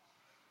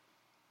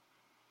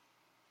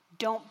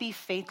 Don't be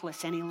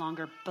faithless any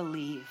longer.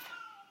 Believe.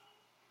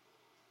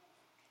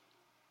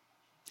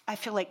 I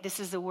feel like this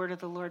is the word of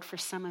the Lord for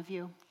some of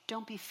you.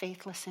 Don't be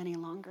faithless any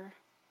longer.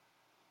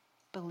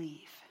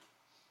 Believe.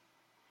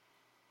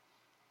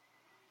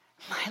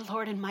 "My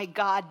Lord and my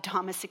God,"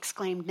 Thomas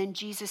exclaimed. Then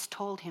Jesus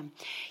told him,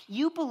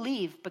 "You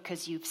believe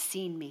because you've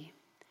seen me,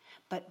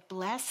 but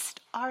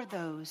blessed are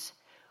those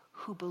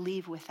who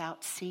believe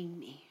without seeing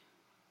me."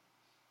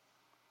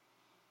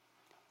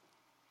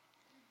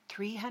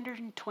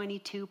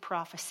 322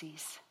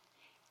 prophecies.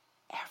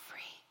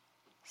 Every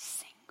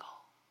single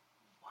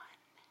one.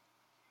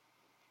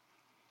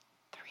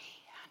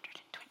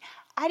 320.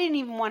 I didn't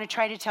even want to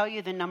try to tell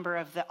you the number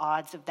of the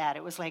odds of that.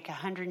 It was like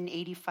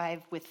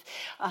 185 with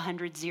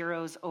 100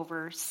 zeros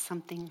over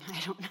something.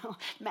 I don't know,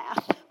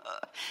 math.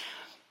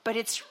 But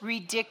it's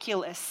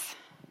ridiculous.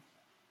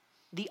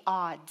 The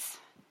odds.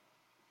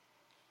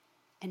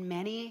 And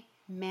many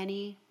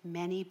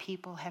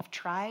people have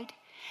tried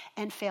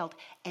and failed.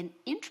 And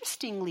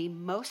interestingly,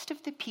 most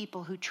of the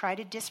people who try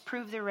to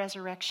disprove the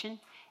resurrection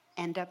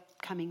end up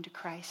coming to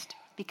Christ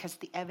because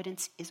the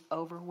evidence is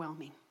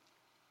overwhelming.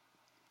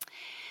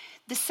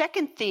 The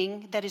second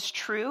thing that is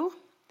true,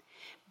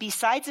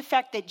 besides the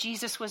fact that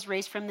Jesus was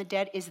raised from the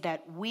dead, is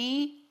that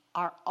we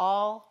are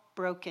all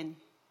broken.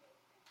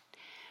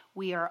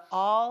 We are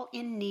all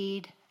in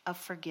need of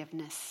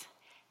forgiveness.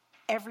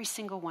 Every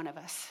single one of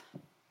us.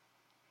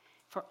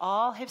 For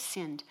all have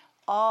sinned.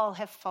 All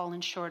have fallen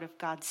short of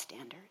God's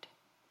standard.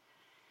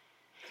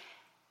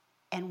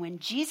 And when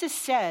Jesus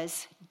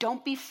says,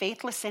 "Don't be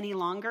faithless any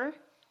longer,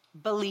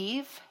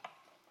 believe,"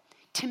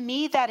 to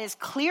me that is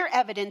clear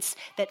evidence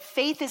that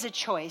faith is a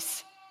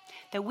choice,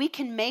 that we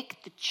can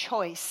make the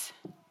choice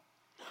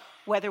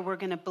whether we're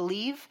going to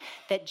believe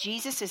that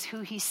Jesus is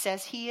who he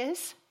says he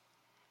is,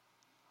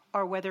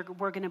 or whether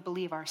we're going to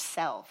believe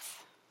ourselves.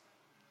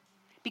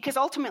 Because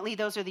ultimately,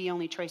 those are the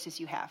only choices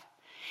you have.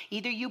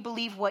 Either you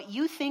believe what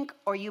you think,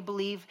 or you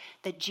believe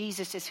that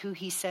Jesus is who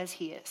he says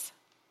he is.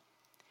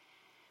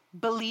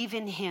 Believe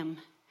in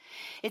him.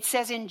 It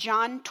says in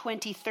John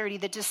 20:30,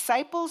 the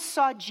disciples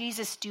saw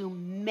Jesus do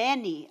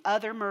many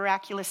other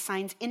miraculous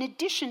signs in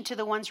addition to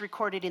the ones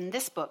recorded in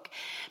this book.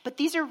 But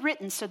these are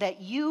written so that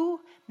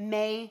you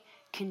may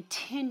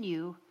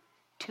continue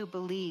to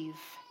believe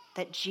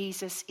that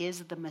Jesus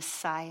is the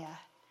Messiah,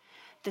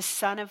 the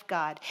Son of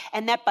God,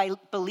 and that by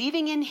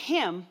believing in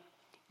him,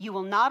 you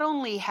will not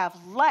only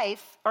have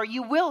life, or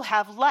you will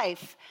have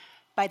life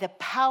by the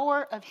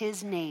power of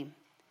his name.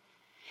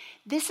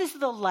 This is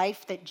the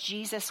life that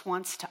Jesus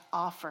wants to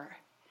offer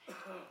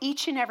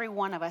each and every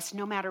one of us,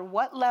 no matter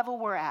what level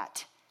we're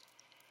at.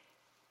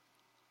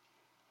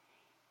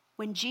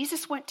 When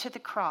Jesus went to the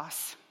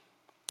cross,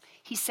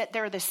 He said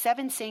there are the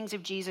 7 sayings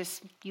of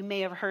Jesus. You may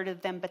have heard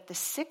of them, but the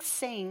 6th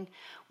saying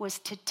was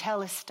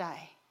tetelestai.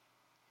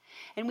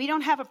 And we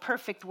don't have a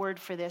perfect word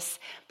for this,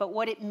 but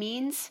what it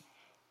means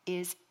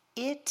is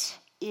it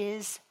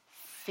is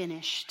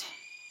finished.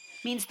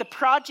 It means the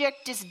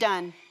project is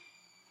done.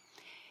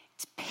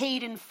 It's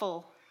paid in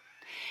full.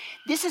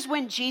 This is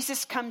when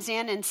Jesus comes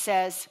in and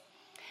says,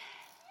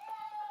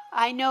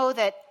 I know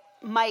that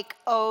Mike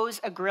owes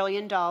 $1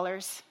 grillion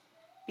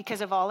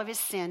because of all of his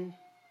sin,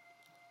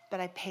 but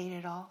I paid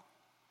it all.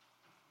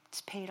 It's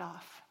paid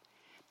off,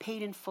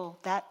 paid in full.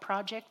 That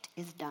project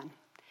is done.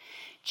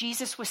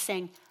 Jesus was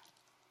saying,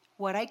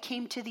 what I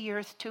came to the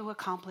earth to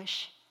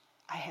accomplish,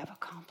 I have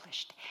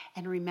accomplished.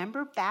 And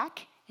remember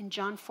back in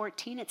John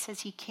 14, it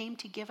says he came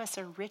to give us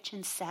a rich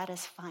and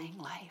satisfying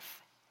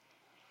life.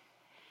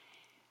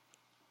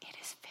 It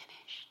is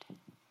finished.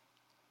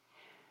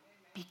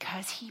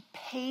 Because he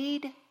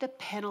paid the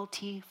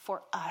penalty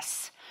for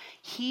us.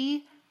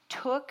 He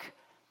took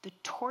the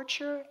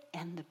torture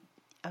and the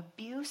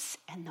abuse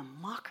and the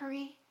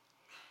mockery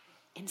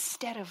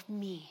instead of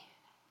me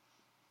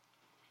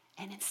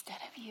and instead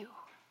of you.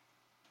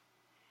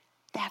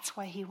 That's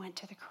why he went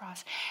to the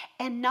cross.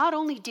 And not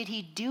only did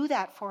he do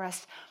that for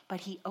us,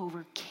 but he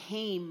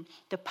overcame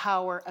the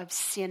power of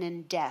sin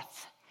and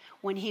death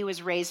when he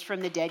was raised from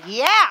the dead.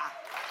 Yeah!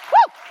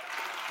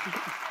 Woo!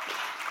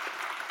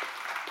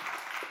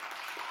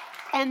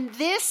 And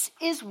this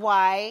is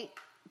why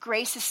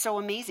grace is so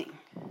amazing.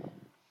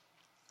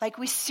 Like,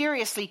 we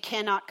seriously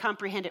cannot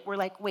comprehend it. We're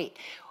like, wait,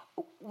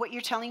 what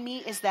you're telling me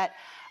is that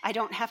I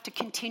don't have to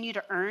continue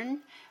to earn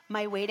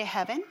my way to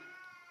heaven?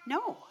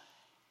 No.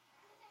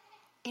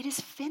 It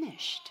is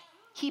finished.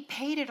 He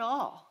paid it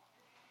all.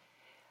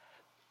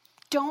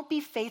 Don't be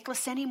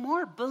faithless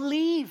anymore.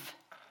 Believe.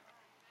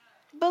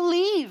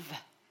 Believe.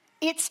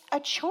 It's a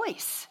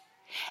choice.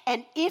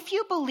 And if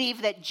you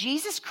believe that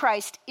Jesus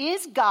Christ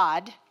is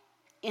God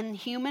in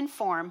human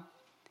form,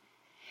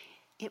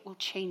 it will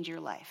change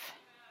your life.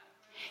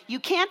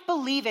 You can't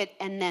believe it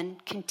and then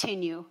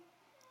continue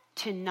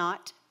to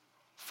not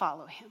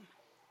follow him.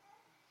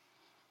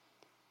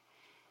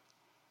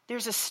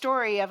 There's a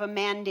story of a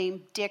man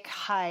named Dick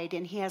Hyde,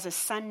 and he has a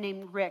son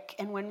named Rick.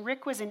 And when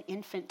Rick was an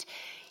infant,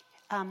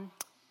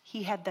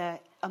 he had the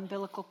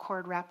umbilical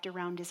cord wrapped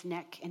around his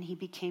neck, and he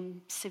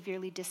became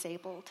severely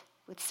disabled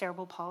with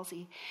cerebral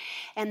palsy.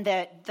 And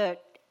the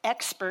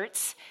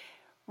experts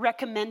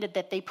recommended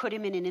that they put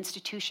him in an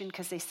institution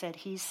because they said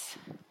he's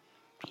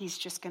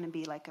just going to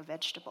be like a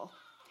vegetable.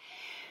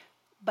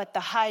 But the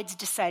Hydes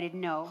decided,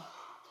 no,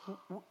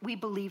 we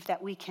believe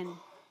that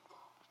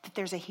that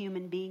there's a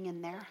human being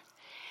in there.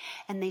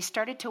 And they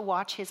started to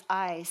watch his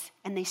eyes,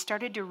 and they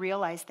started to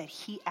realize that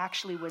he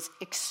actually was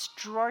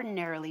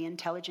extraordinarily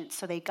intelligent.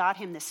 So they got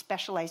him this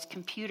specialized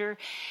computer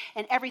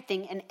and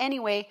everything. And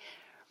anyway,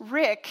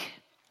 Rick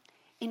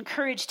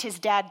encouraged his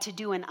dad to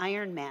do an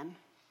Ironman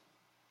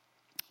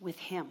with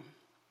him.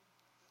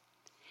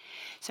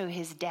 So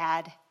his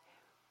dad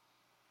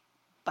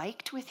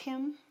biked with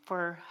him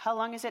for, how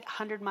long is it,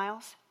 100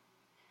 miles?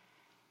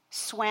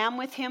 Swam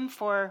with him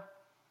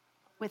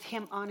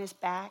on his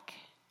back.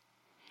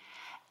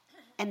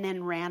 And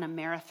then ran a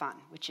marathon,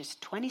 which is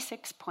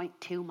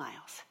 26.2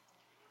 miles,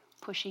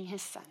 pushing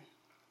his son.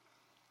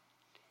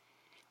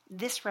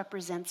 This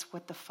represents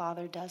what the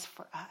Father does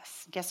for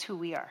us. Guess who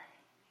we are?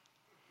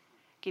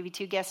 Give you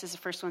 2 guesses. The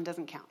first one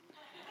doesn't count.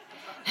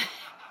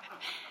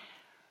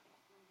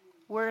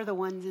 We're the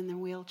ones in the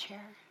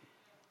wheelchair.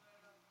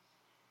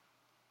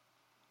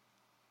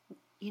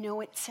 You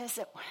know, it says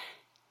that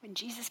when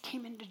Jesus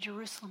came into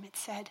Jerusalem, it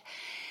said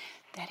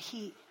that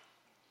he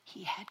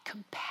had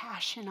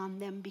compassion on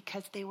them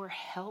because they were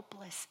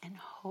helpless and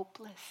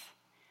hopeless,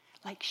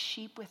 like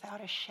sheep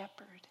without a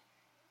shepherd.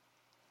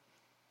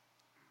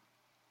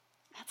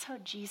 That's how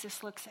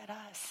Jesus looks at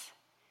us.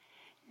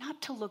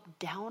 Not to look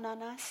down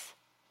on us,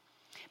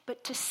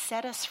 but to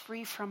set us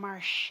free from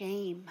our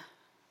shame.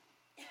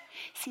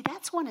 See,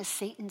 that's one of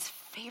Satan's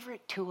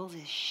favorite tools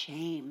is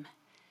shame.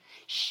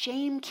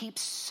 Shame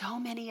keeps so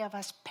many of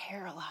us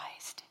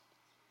paralyzed.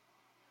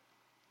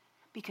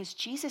 Because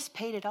Jesus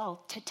paid it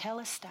all,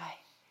 tetelestai.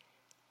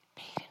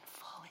 Paid in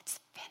full, it's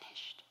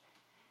finished.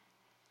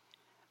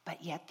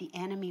 But yet the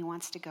enemy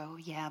wants to go,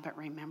 yeah, but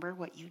remember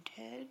what you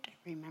did?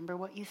 Remember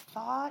what you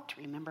thought?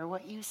 Remember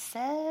what you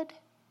said?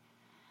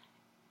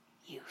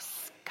 You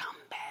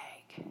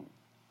scumbag.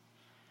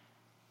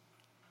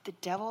 The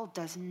devil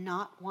does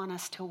not want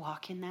us to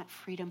walk in that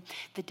freedom.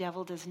 The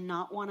devil does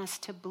not want us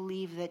to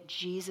believe that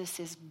Jesus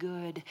is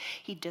good.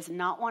 He does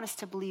not want us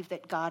to believe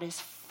that God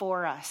is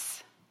for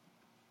us.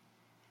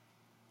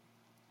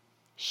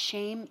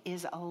 Shame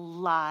is a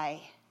lie.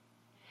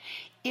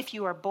 If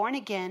you are born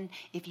again,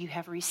 if you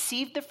have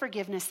received the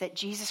forgiveness that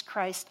Jesus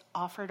Christ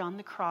offered on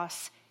the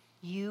cross,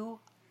 you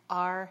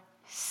are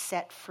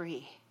set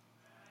free.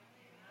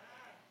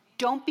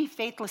 Don't be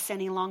faithless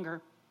any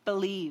longer.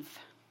 Believe.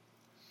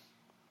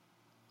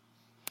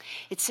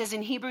 It says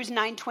in Hebrews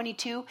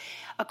 9:22,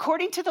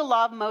 according to the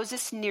law of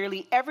Moses,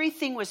 nearly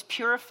everything was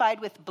purified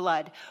with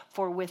blood,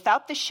 for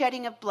without the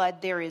shedding of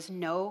blood, there is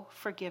no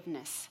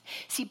forgiveness.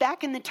 See,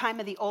 back in the time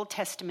of the Old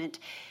Testament,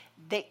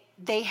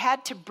 they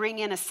had to bring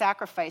in a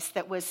sacrifice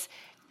that was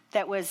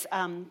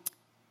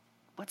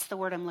what's the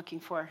word I'm looking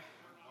for?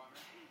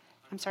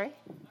 I'm sorry?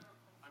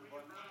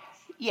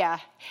 Yeah,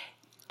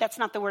 that's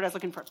not the word I was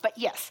looking for, but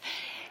yes.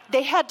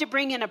 They had to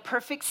bring in a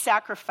perfect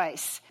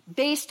sacrifice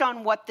based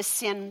on what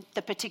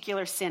the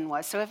particular sin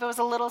was. So if it was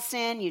a little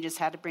sin, you just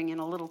had to bring in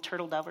a little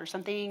turtle dove or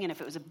something. And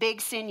if it was a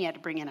big sin, you had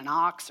to bring in an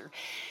ox or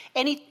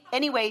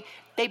anyway,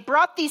 they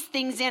brought these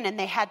things in and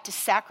they had to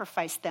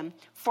sacrifice them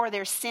for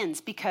their sins,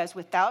 because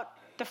without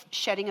the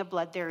shedding of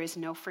blood, there is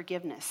no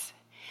forgiveness.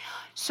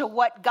 So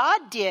what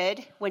God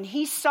did when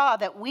he saw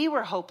that we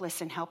were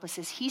hopeless and helpless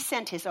is he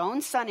sent his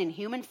own son in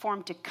human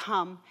form to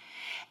come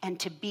and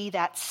to be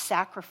that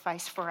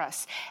sacrifice for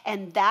us.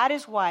 And that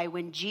is why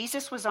when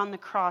Jesus was on the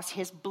cross,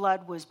 his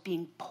blood was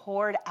being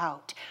poured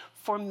out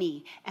for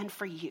me and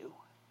for you.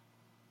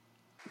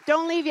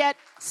 Don't leave yet.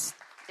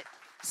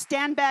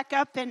 Stand back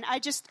up. And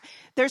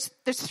there's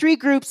 3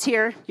 groups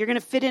here. You're going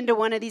to fit into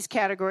one of these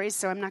categories,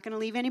 so I'm not going to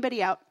leave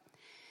anybody out.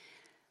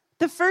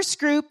 The first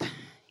group,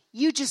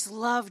 you just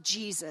love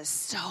Jesus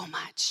so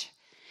much,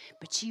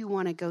 but you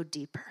want to go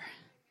deeper.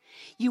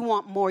 You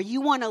want more.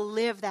 You want to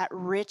live that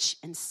rich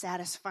and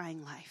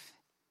satisfying life.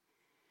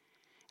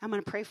 I'm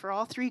going to pray for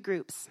all 3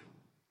 groups.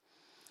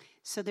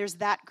 So there's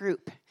that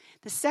group.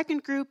 The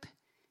second group,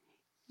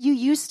 you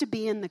used to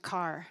be in the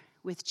car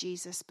with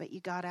Jesus, but you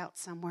got out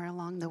somewhere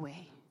along the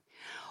way.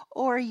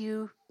 Or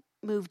you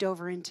moved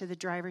over into the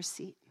driver's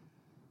seat.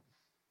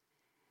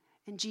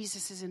 And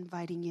Jesus is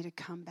inviting you to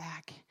come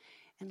back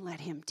and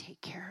let him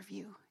take care of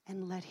you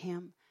and let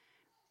him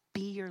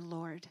be your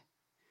Lord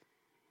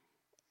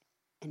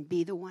and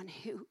be the one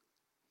who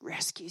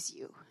rescues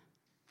you.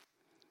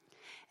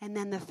 And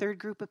then the third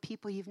group of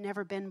people, you've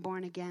never been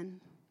born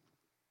again.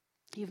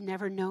 You've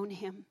never known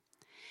him,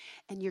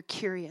 and you're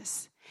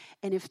curious.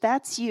 And if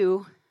that's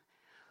you,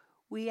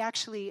 we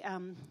actually,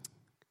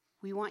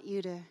 we want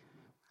you to,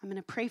 I'm going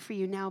to pray for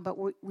you now, but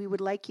we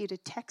would like you to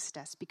text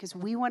us because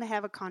we want to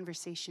have a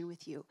conversation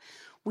with you.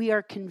 We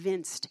are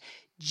convinced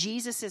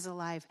Jesus is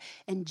alive,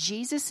 and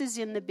Jesus is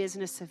in the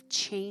business of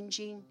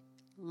changing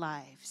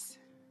lives.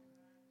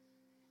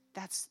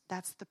 That's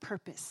the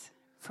purpose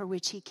for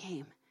which he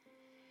came.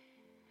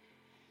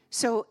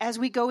 So as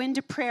we go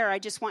into prayer, I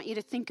just want you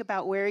to think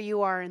about where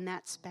you are in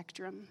that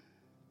spectrum.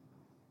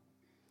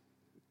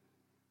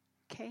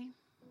 Okay?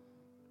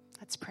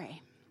 Let's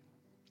pray.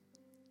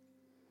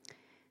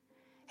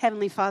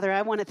 Heavenly Father,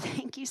 I want to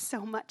thank you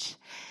so much.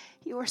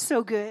 You are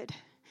so good.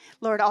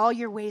 Lord, all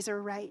your ways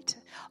are right.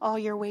 All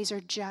your ways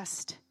are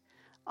just.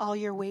 All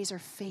your ways are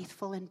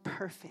faithful and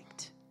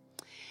perfect.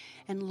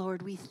 And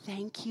Lord, we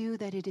thank you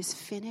that it is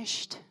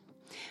finished.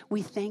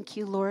 We thank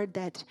you, Lord,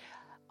 that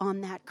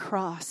on that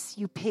cross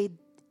you paid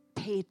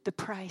the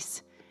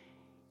price.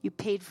 You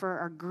paid for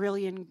our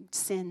grillion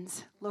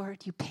sins.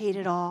 Lord, you paid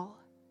it all.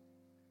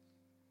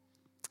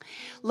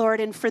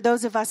 Lord, and for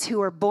those of us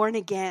who are born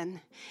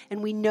again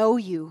and we know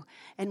you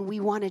and we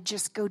want to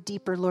just go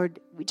deeper, Lord,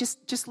 we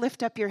just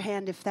lift up your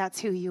hand if that's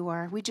who you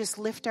are. We just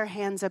lift our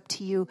hands up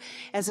to you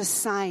as a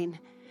sign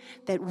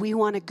that we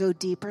want to go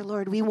deeper,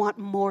 Lord. We want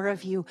more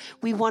of you.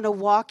 We want to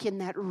walk in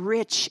that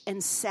rich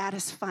and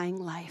satisfying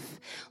life.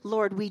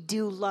 Lord, we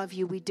do love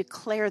you. We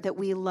declare that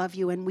we love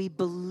you and we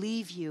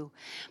believe you.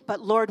 But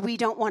Lord, we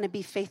don't want to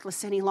be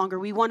faithless any longer.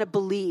 We want to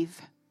believe.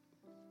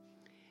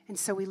 And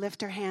so we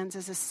lift our hands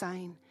as a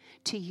sign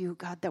to you,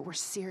 God, that we're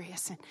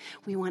serious and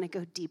we want to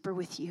go deeper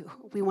with you.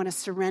 We want to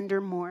surrender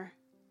more.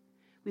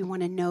 We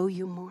want to know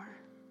you more.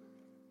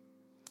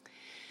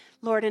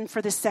 Lord, and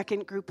for the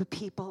second group of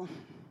people,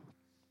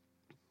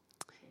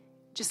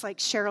 just like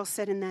Cheryl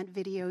said in that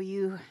video,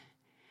 you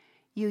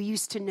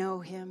used to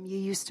know him, you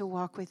used to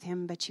walk with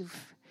him, but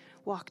you've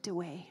walked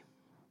away.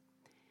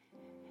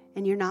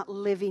 And you're not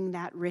living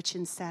that rich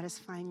and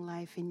satisfying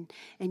life,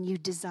 and you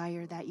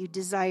desire that. You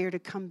desire to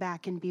come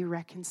back and be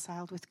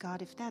reconciled with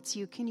God. If that's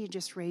you, can you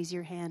just raise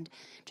your hand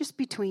just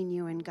between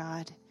you and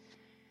God?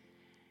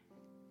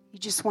 You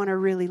just want to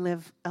really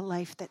live a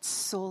life that's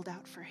sold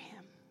out for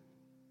him.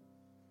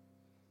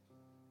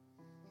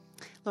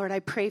 Lord,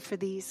 I pray for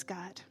these,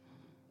 God.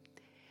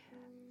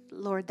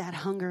 Lord, that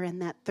hunger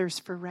and that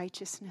thirst for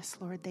righteousness,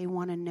 Lord, they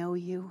want to know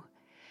you.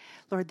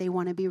 Lord, they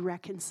want to be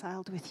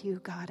reconciled with you,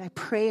 God. I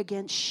pray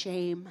against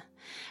shame.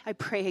 I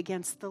pray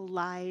against the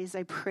lies.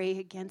 I pray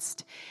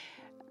against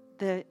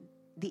the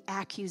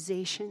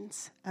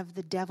accusations of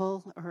the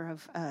devil or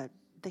of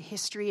the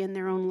history in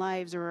their own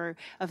lives or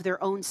of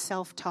their own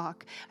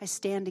self-talk. I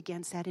stand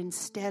against that.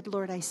 Instead,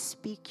 Lord, I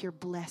speak your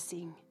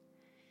blessing.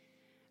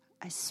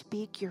 I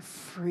speak your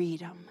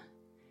freedom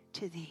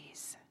to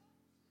these.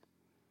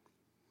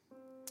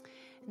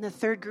 And the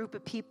third group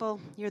of people,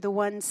 you're the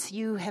ones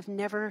you have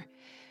never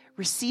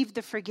received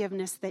the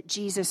forgiveness that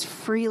Jesus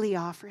freely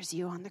offers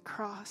you on the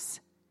cross.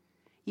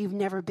 You've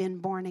never been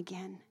born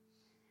again,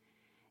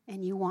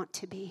 and you want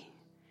to be.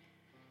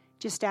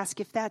 just ask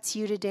if that's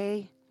you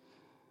today,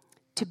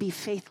 to be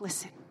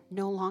faithless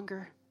no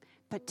longer,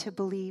 but to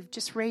believe.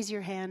 Just raise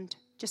your hand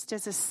just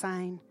as a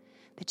sign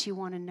that you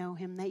want to know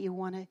him, that you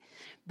want to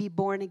be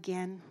born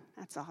again.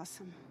 That's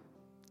awesome.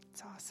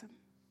 It's awesome.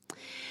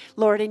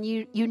 Lord, and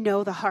you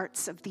know the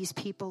hearts of these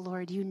people,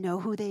 Lord. You know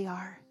who they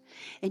are.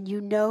 And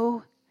you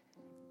know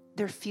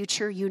their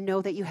future. You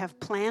know that you have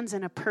plans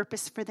and a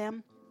purpose for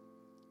them.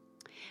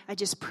 I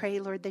just pray,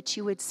 Lord, that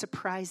you would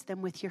surprise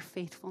them with your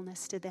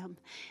faithfulness to them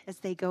as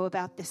they go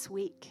about this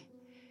week.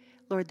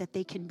 Lord, that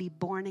they can be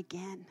born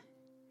again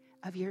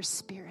of your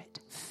Spirit.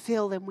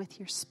 Fill them with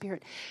your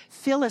Spirit.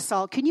 Fill us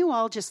all. Can you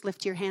all just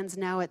lift your hands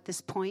now at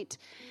this point?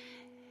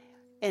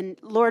 And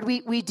Lord,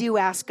 we do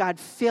ask, God,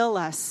 fill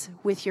us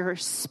with your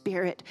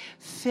Spirit.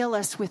 Fill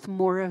us with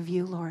more of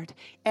you, Lord.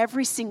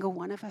 Every single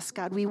one of us,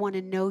 God, we want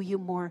to know you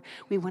more.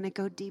 We want to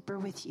go deeper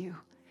with you.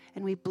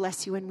 And we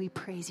bless you and we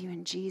praise you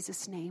in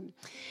Jesus' name.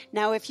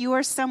 Now, if you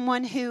are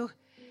someone who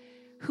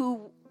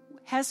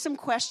has some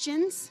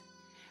questions,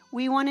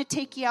 we want to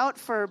take you out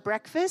for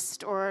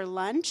breakfast or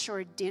lunch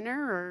or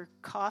dinner or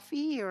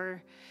coffee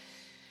or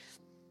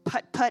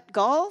putt-putt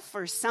golf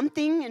or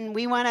something, and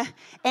we want to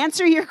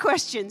answer your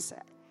questions.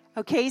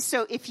 Okay,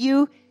 so if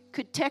you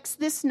could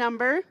text this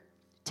number,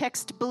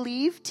 text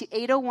BELIEVE to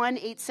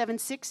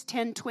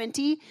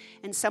 801-876-1020,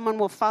 and someone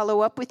will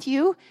follow up with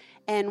you,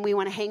 and we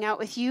want to hang out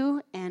with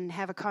you and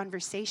have a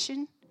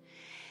conversation.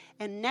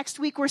 And next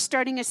week, we're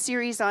starting a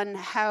series on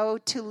how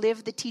to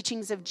live the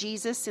teachings of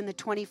Jesus in the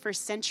 21st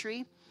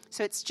century.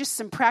 So it's just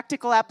some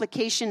practical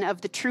application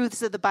of the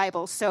truths of the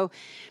Bible. So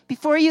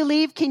before you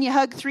leave, can you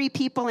hug 3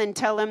 people and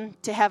tell them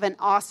to have an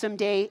awesome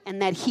day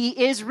and that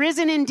he is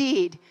risen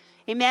indeed?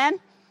 Amen?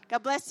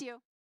 God bless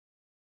you.